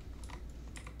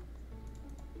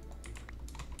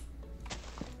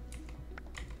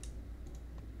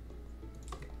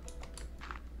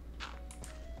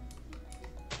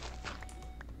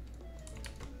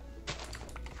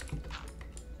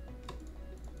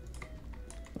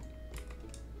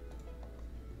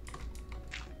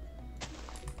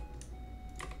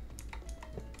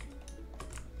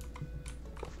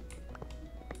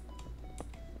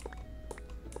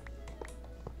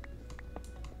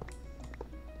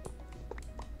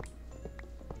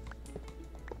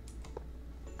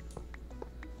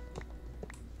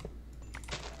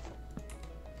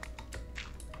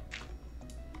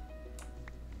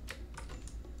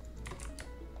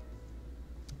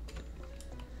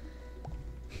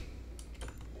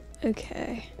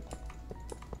 Okay.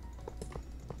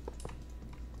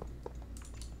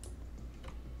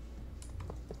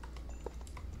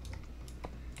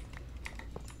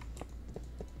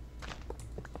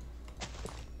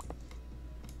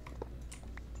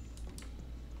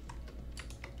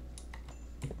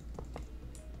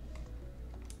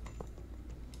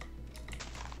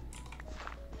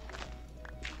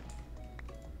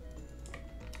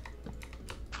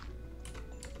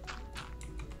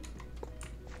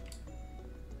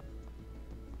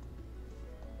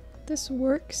 This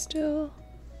work still?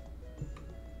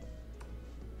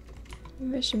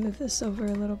 Maybe I should move this over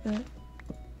a little bit.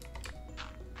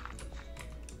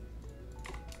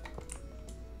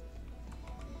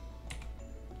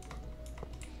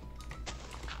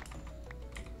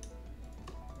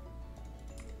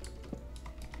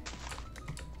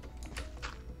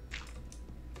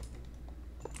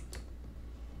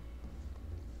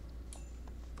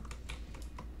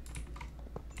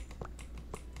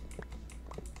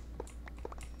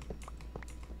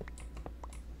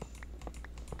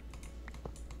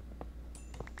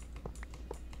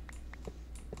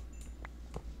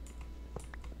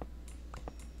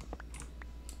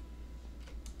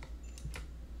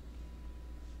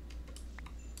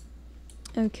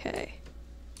 Okay.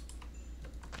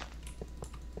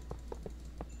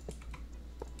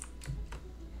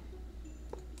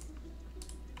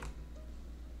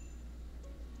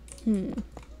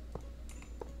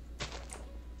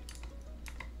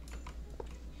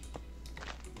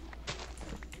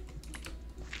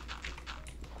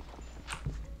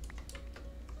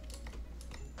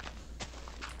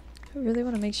 I really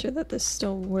want to make sure that this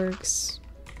still works.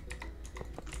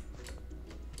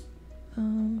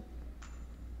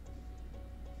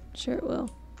 Sure it will.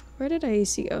 Where did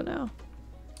IEC go now?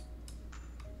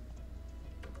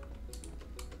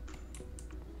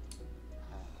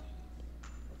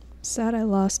 Sad I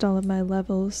lost all of my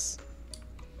levels.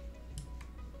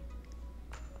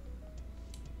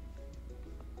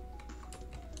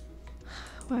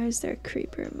 Why is there a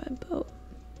creeper in my boat?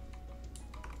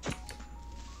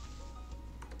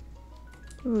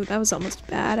 Ooh, that was almost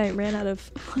bad. I ran out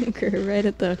of hunger right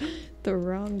at the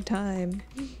wrong time.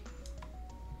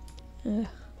 Ugh.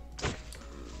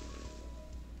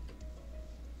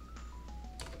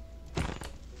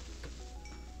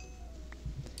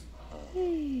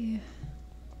 Hey.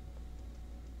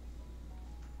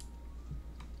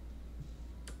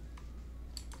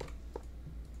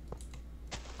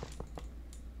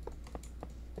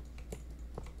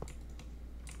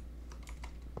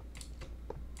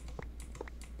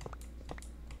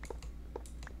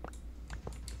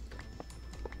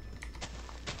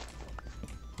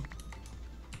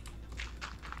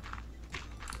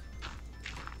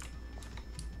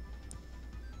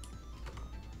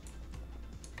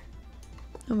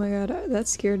 Oh my god, that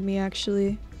scared me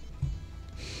actually.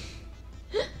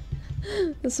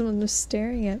 Someone was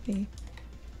staring at me.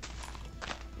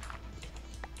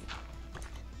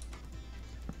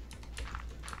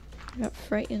 I got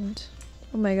frightened.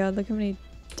 Oh my god, look how many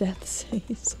deaths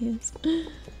he sees.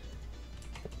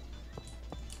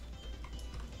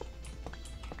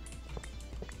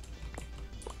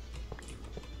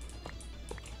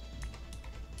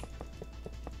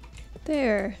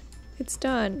 There, it's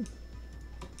done.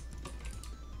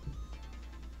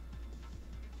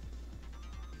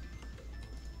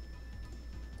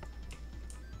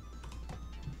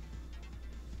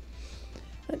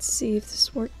 Let's see if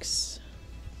this works.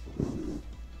 It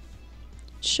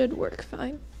should work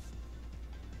fine.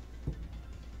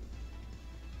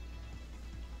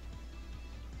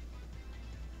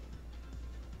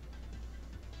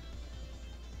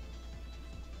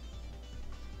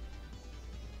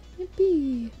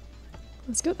 Yippee!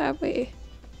 Let's go that way.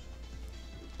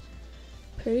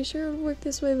 Pretty sure it would work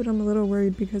this way, but I'm a little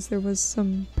worried because there was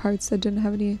some parts that didn't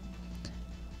have any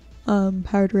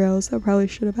powered rails. That probably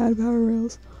should have had power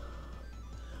rails.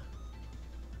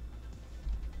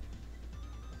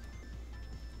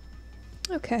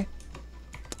 Okay,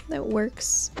 that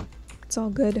works. It's all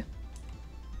good.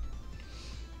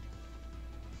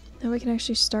 Now we can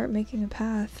actually start making a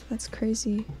path. That's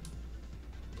crazy.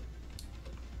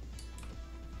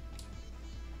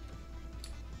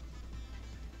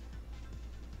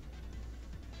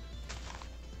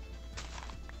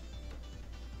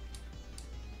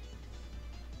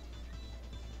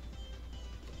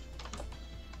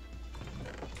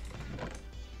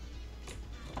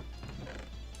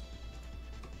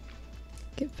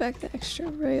 Give back the extra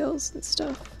rails and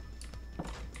stuff.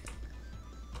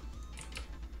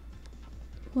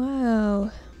 Wow.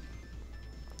 Look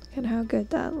at how good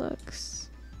that looks.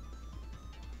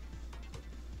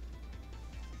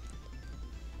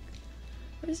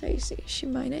 What is AC? Is she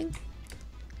mining?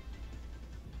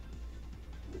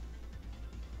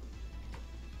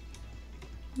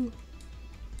 I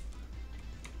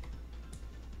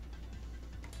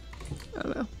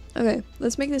don't know. Okay,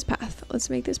 let's make this path. Let's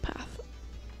make this path.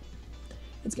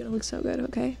 It's gonna look so good,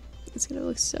 okay? It's gonna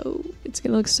look so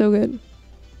good.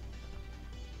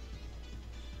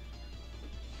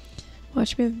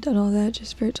 Watch me have done all that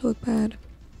just for it to look bad.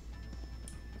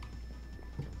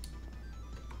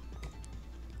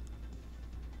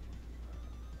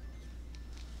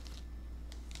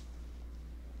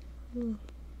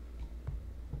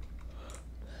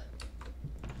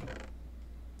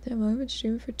 Damn, I've been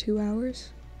streaming for 2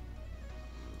 hours.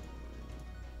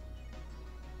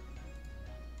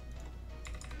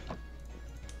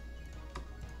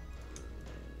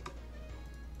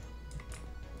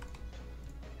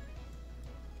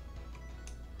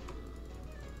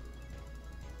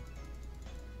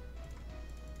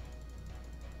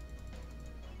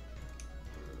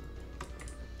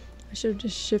 I should have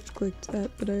just shift clicked that,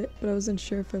 but I wasn't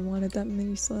sure if I wanted that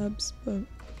many slabs, but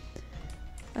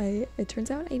it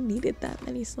turns out I needed that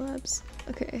many slabs.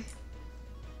 Okay.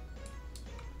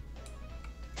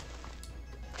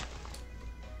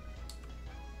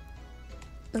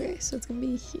 Okay, so it's gonna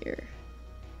be here.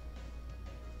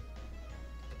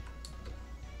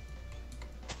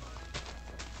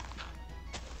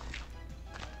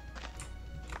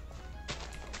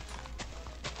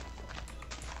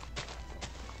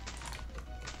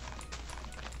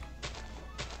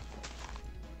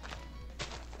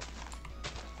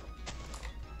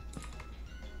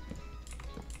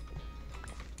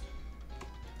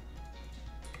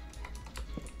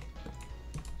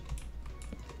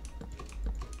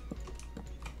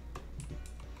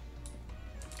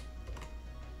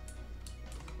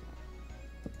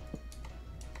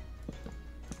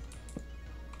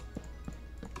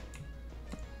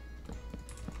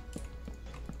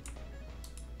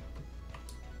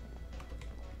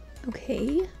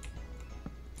 Okay.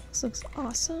 This looks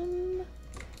awesome.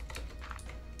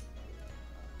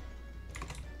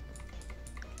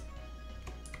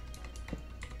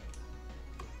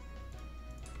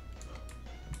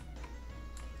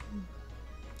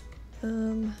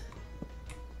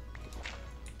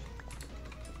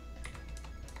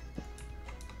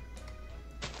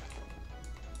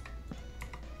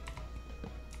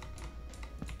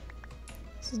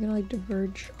 This is gonna like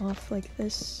diverge off like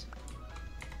this.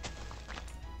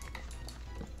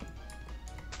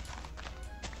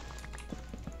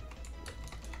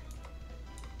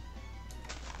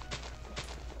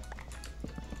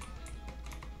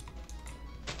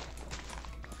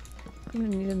 I'm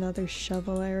gonna need another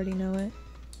shovel, I already know it.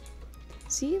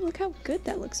 See, look how good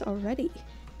that looks already.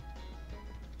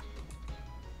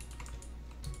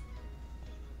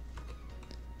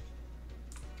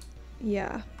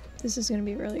 Yeah, this is gonna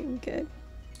be really good.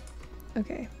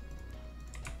 Okay.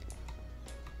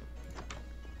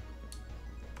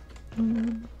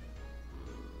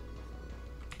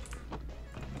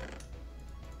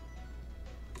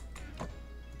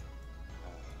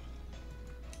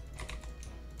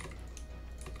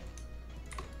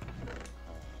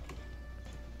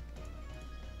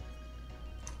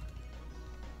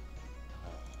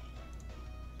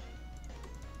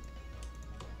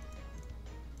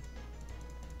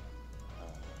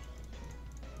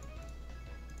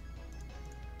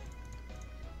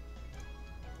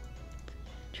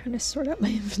 Trying to sort out my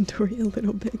inventory a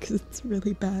little bit because it's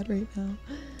really bad right now.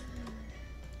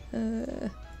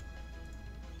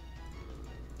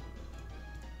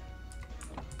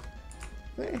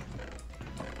 Okay.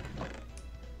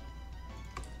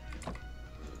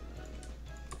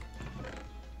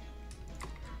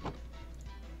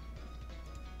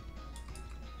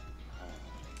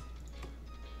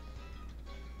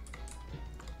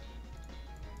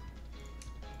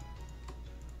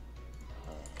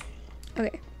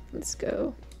 Okay, let's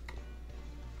go.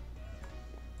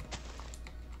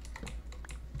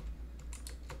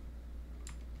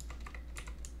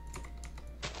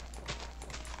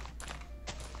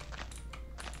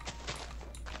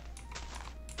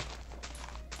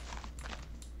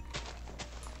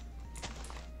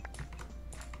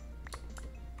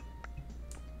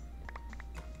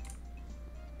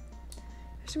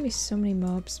 There's gonna be so many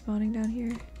mobs spawning down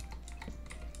here.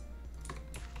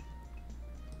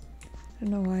 I don't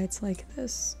know why it's like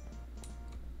this.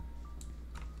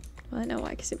 Well, I know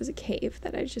why, because it was a cave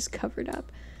that I just covered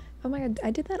up. Oh my god,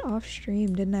 I did that off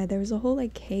stream, didn't I? There was a whole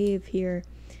like cave here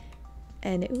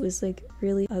and it was like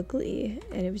really ugly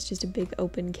and it was just a big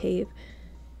open cave.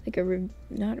 Like a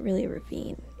not really a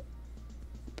ravine,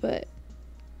 but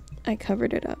I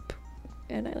covered it up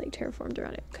and I like terraformed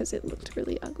around it because it looked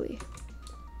really ugly.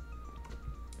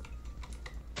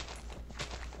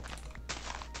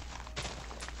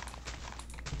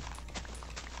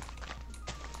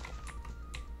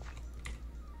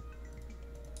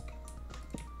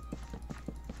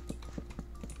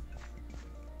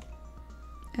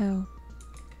 Oh.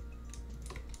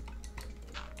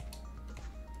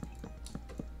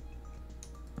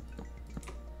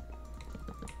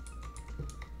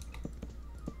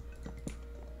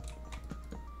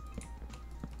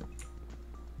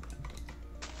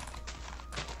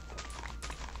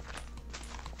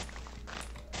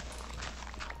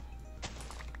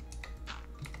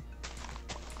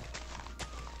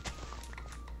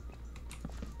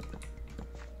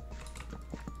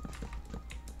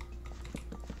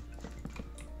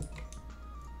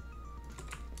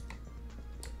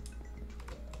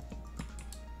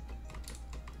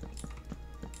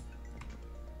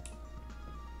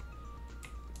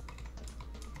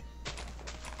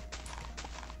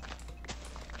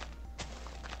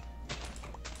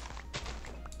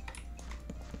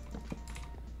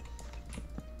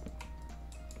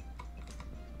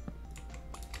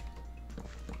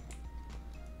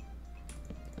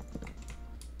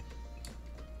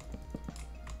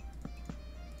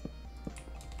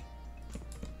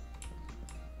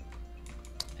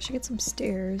 should get some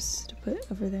stairs to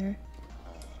put over there.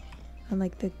 On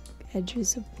like the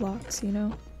edges of blocks, you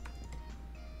know?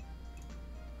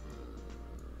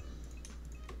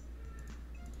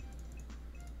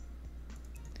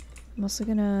 I'm also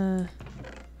gonna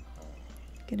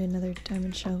get another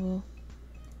diamond shovel.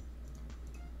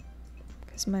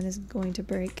 Because mine is going to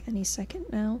break any second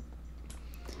now.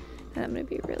 And I'm gonna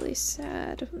be really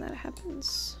sad when that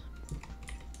happens.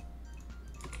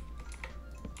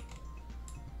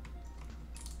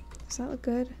 Does that look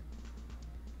good?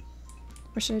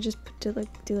 Or should I just do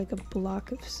like a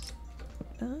block of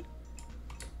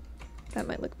that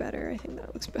might look better. I think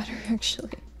that looks better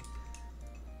actually.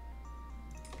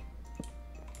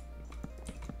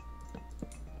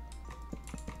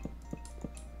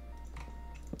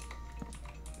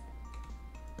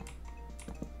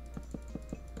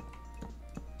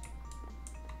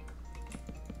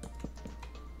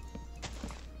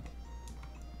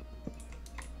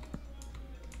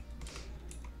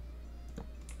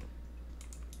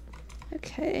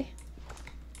 Okay.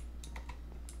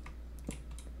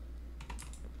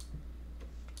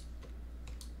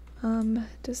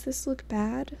 Does this look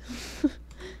bad?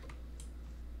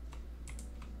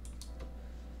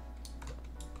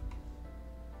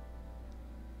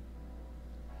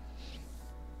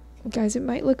 Guys, it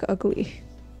might look ugly.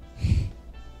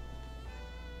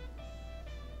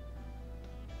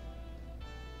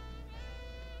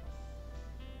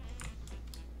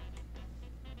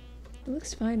 It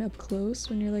looks fine up close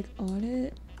when you're like on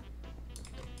it,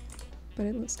 but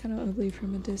it looks kind of ugly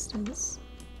from a distance.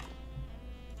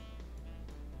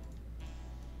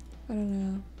 I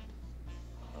don't know.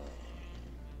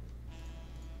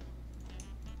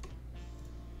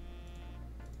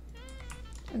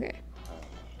 Okay.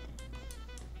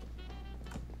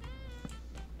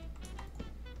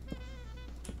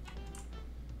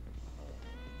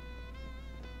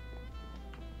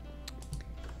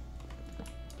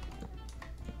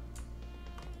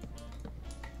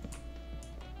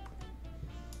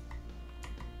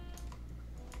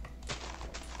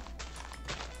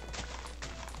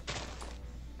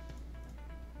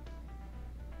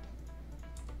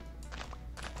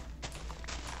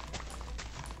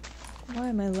 Why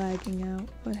am I lagging out?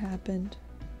 What happened?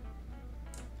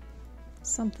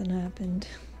 Something happened.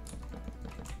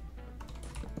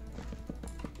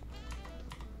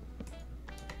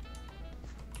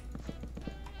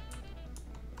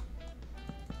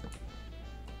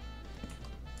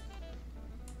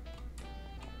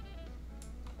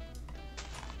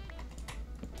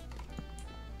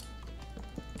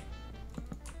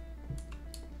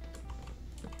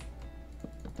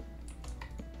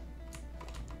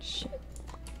 Shit.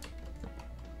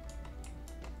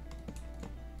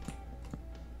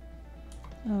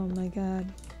 Oh my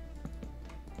god.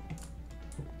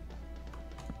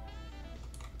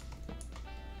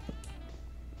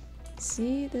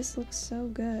 See, this looks so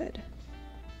good.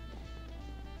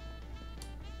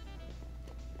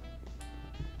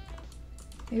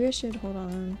 Maybe I should, hold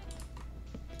on.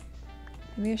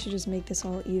 Maybe I should just make this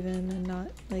all even and not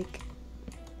like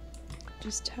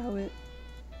just how it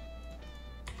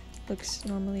looks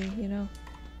normally, you know?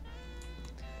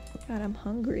 God, I'm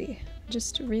hungry. I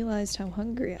just realized how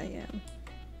hungry I am.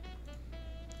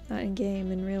 Not in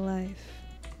game, in real life.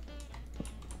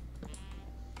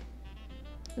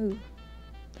 Ooh,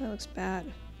 that looks bad.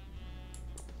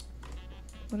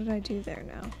 What did I do there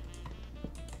now?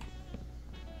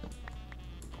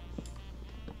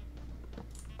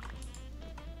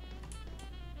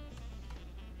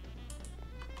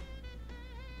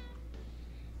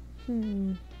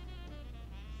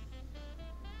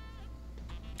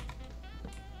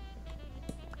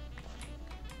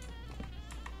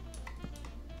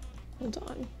 Hold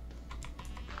on.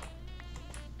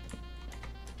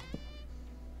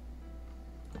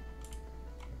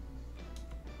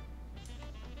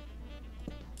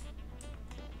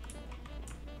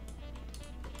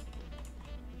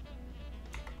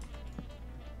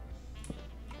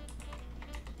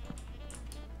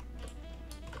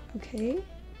 Okay.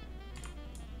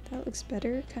 That looks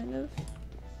better, kind of,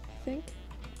 I think.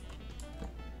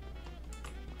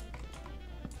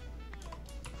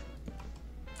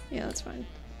 Yeah, that's fine.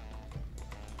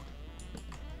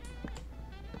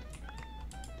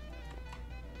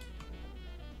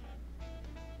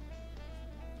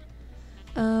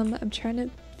 I'm trying to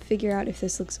figure out if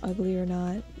this looks ugly or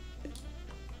not.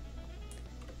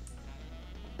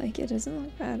 Like, it doesn't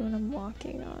look bad when I'm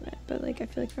walking on it, but like, I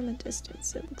feel like from a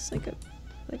distance it looks like a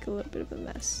little bit of a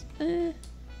mess. I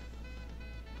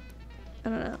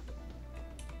don't know.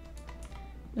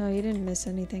 No, you didn't miss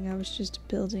anything. I was just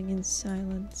building in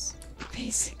silence,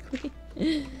 basically.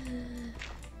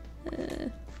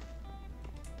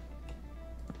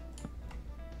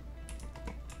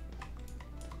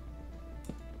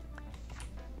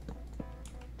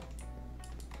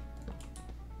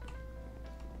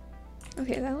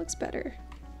 Okay, that looks better.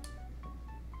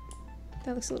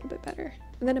 That looks a little bit better.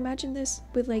 And then imagine this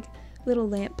with like little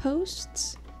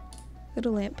lampposts.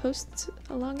 Little lampposts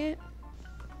along it.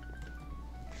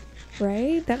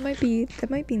 Right? That might be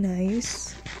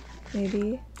nice.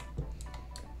 Maybe.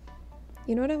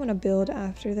 You know what I want to build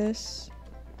after this?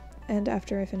 And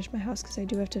after I finish my house, because I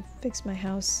do have to fix my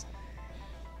house.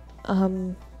 I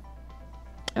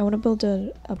want to build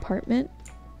an apartment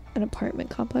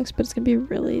complex, but it's gonna be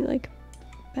really like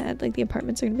bad. Like the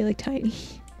apartments are gonna be like tiny.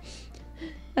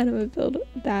 And I'm gonna build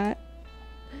that,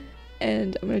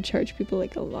 and I'm gonna charge people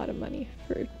like a lot of money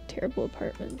for terrible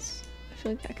apartments. I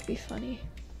feel like that could be funny.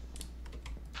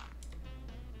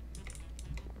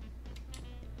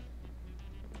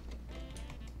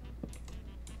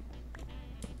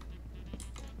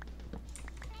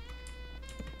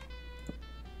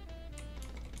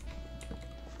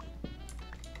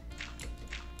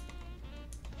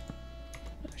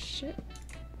 Oh shit.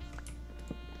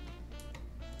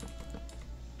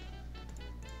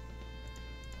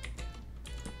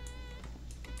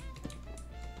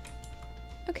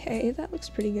 Okay, that looks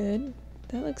pretty good.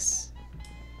 That looks...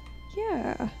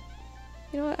 yeah.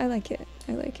 You know what? I like it.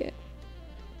 I like it.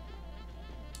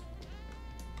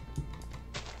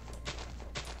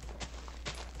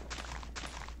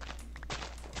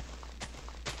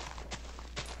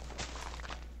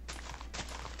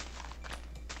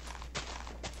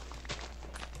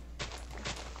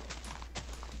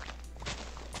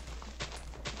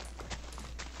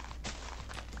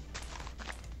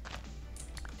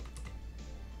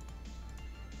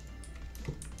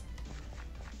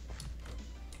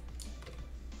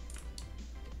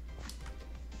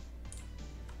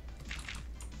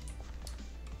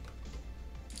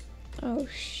 Oh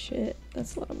shit,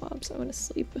 that's a lot of mobs. I want to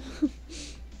sleep.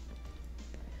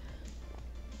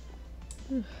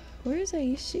 Where is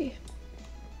Aishi?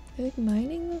 They're like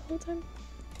mining the whole time?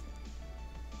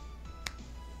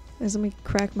 Guys, let me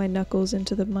crack my knuckles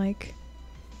into the mic.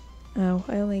 Ow,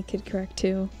 I only could crack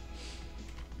 2.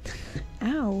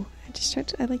 Ow! I just tried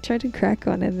to crack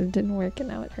on it and it didn't work and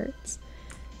now it hurts.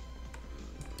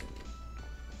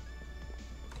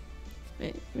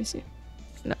 Wait, let me see.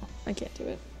 No, I can't do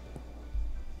it.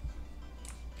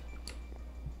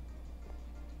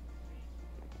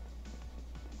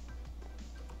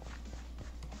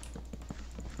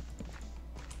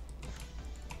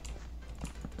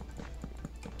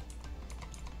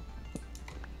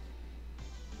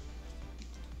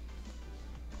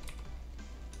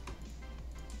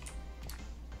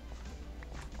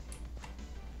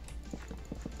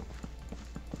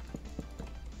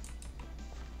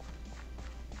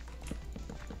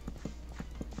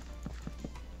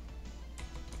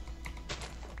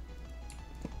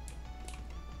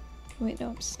 Wait, no,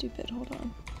 I'm stupid. Hold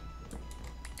on.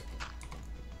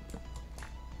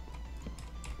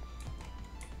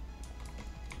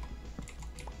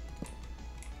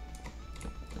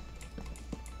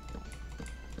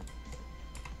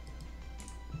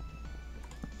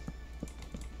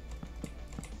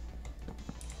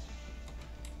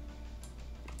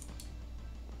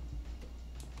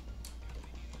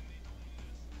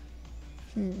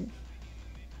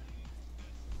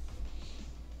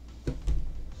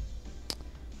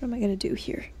 What am I gonna do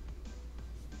here?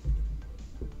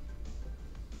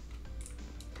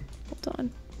 Hold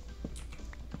on.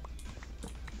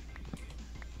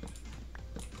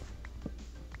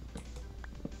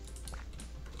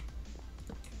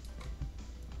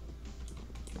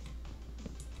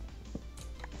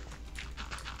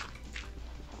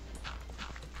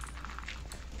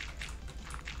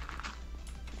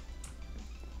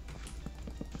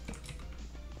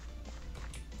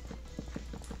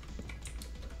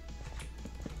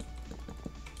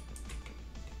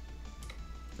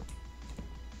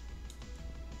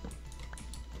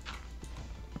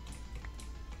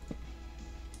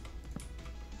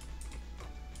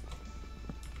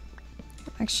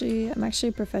 I'm actually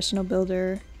a professional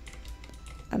builder.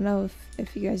 I don't know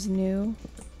if you guys knew.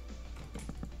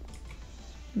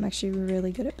 I'm actually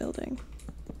really good at building.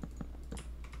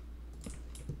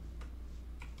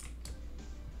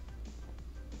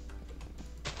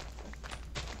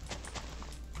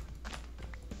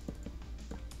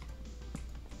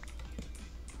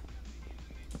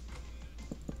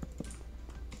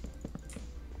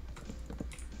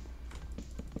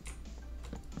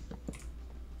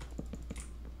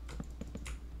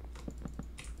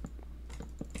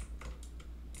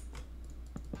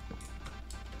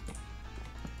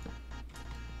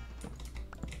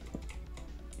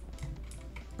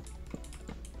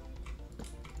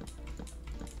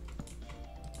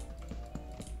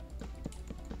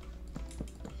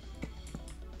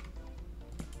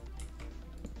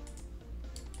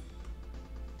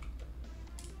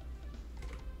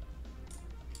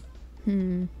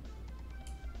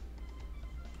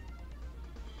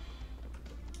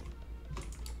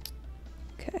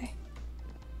 Okay.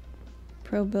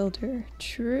 Pro builder.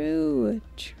 True.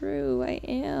 I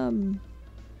am.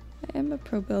 I am a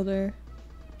pro builder.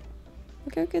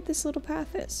 Look how good this little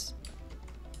path is.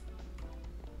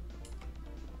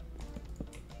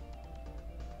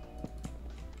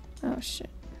 Oh shit.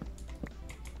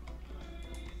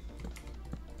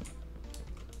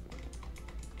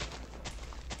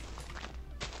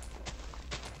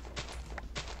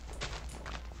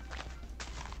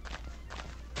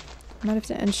 I might have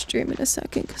to end stream in a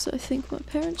second because I think my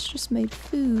parents just made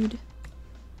food.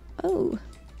 Oh.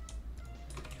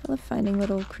 I love finding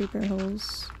little creeper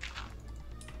holes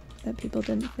that people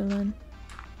didn't fill in.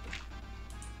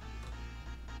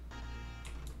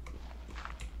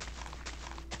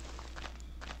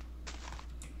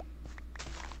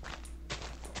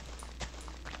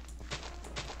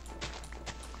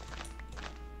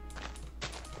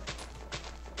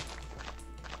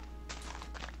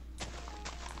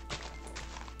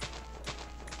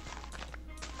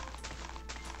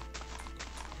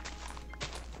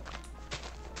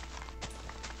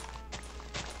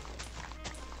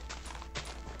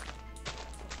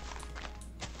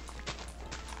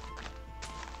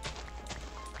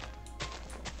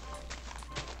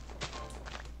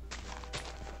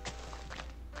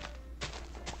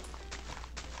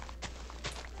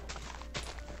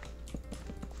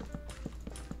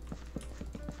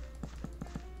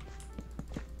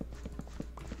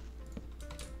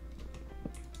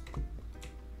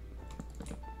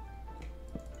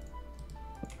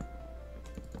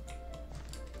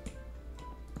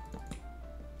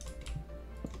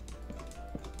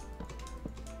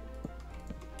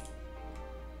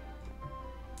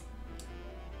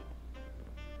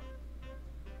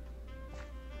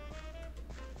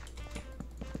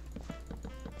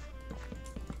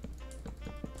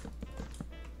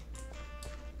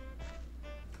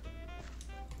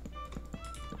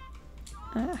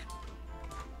 Ah.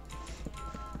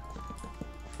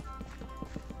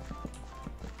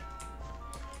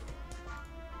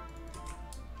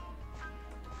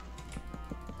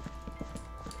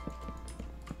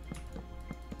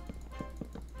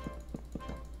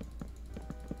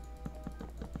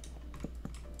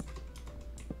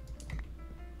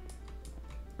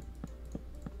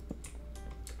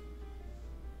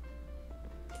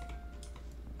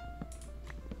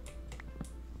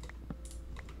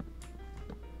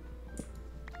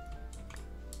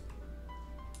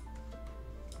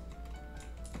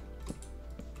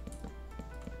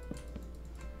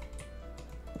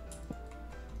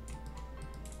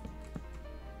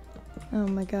 Oh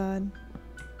my god.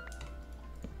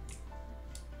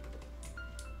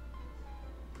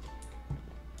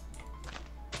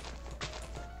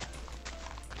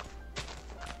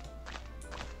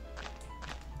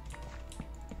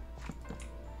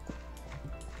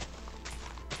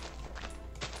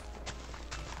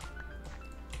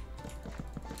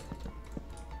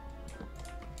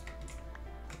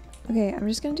 Okay, I'm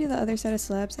just gonna do the other set of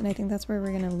slabs, and I think that's where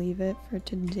we're gonna leave it for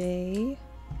today.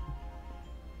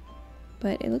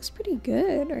 But it looks pretty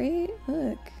good, right?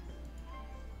 Look.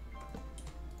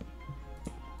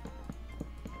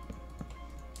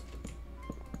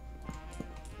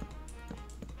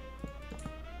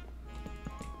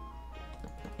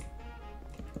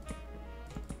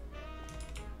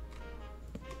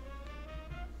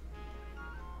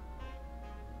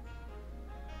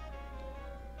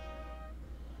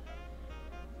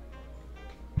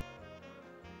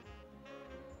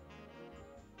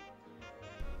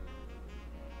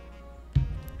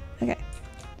 Okay,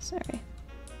 sorry.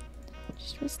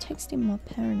 Just was texting my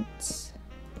parents.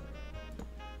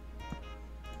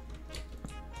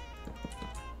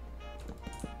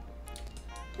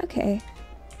 Okay.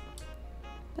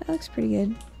 That looks pretty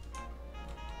good.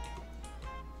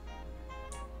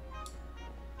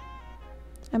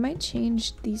 I might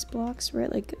change these blocks where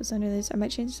it like goes under this. I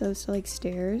might change those to like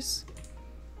stairs.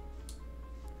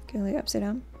 Going like upside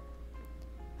down.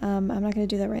 I'm not gonna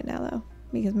do that right now though,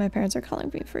 because my parents are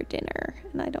calling me for dinner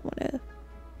and I don't want to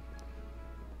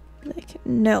like,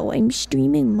 no, I'm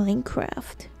streaming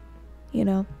Minecraft, you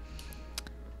know.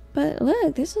 But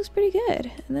look, this looks pretty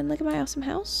good. And then look at my awesome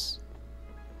house.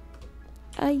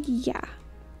 Yeah.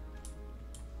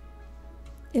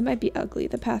 It might be ugly.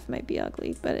 The path might be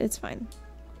ugly, but it's fine.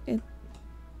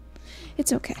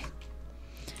 It's okay.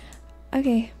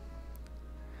 Okay.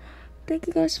 Thank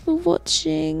you guys for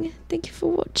watching. Thank you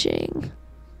for watching.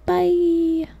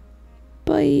 Bye.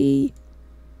 Bye.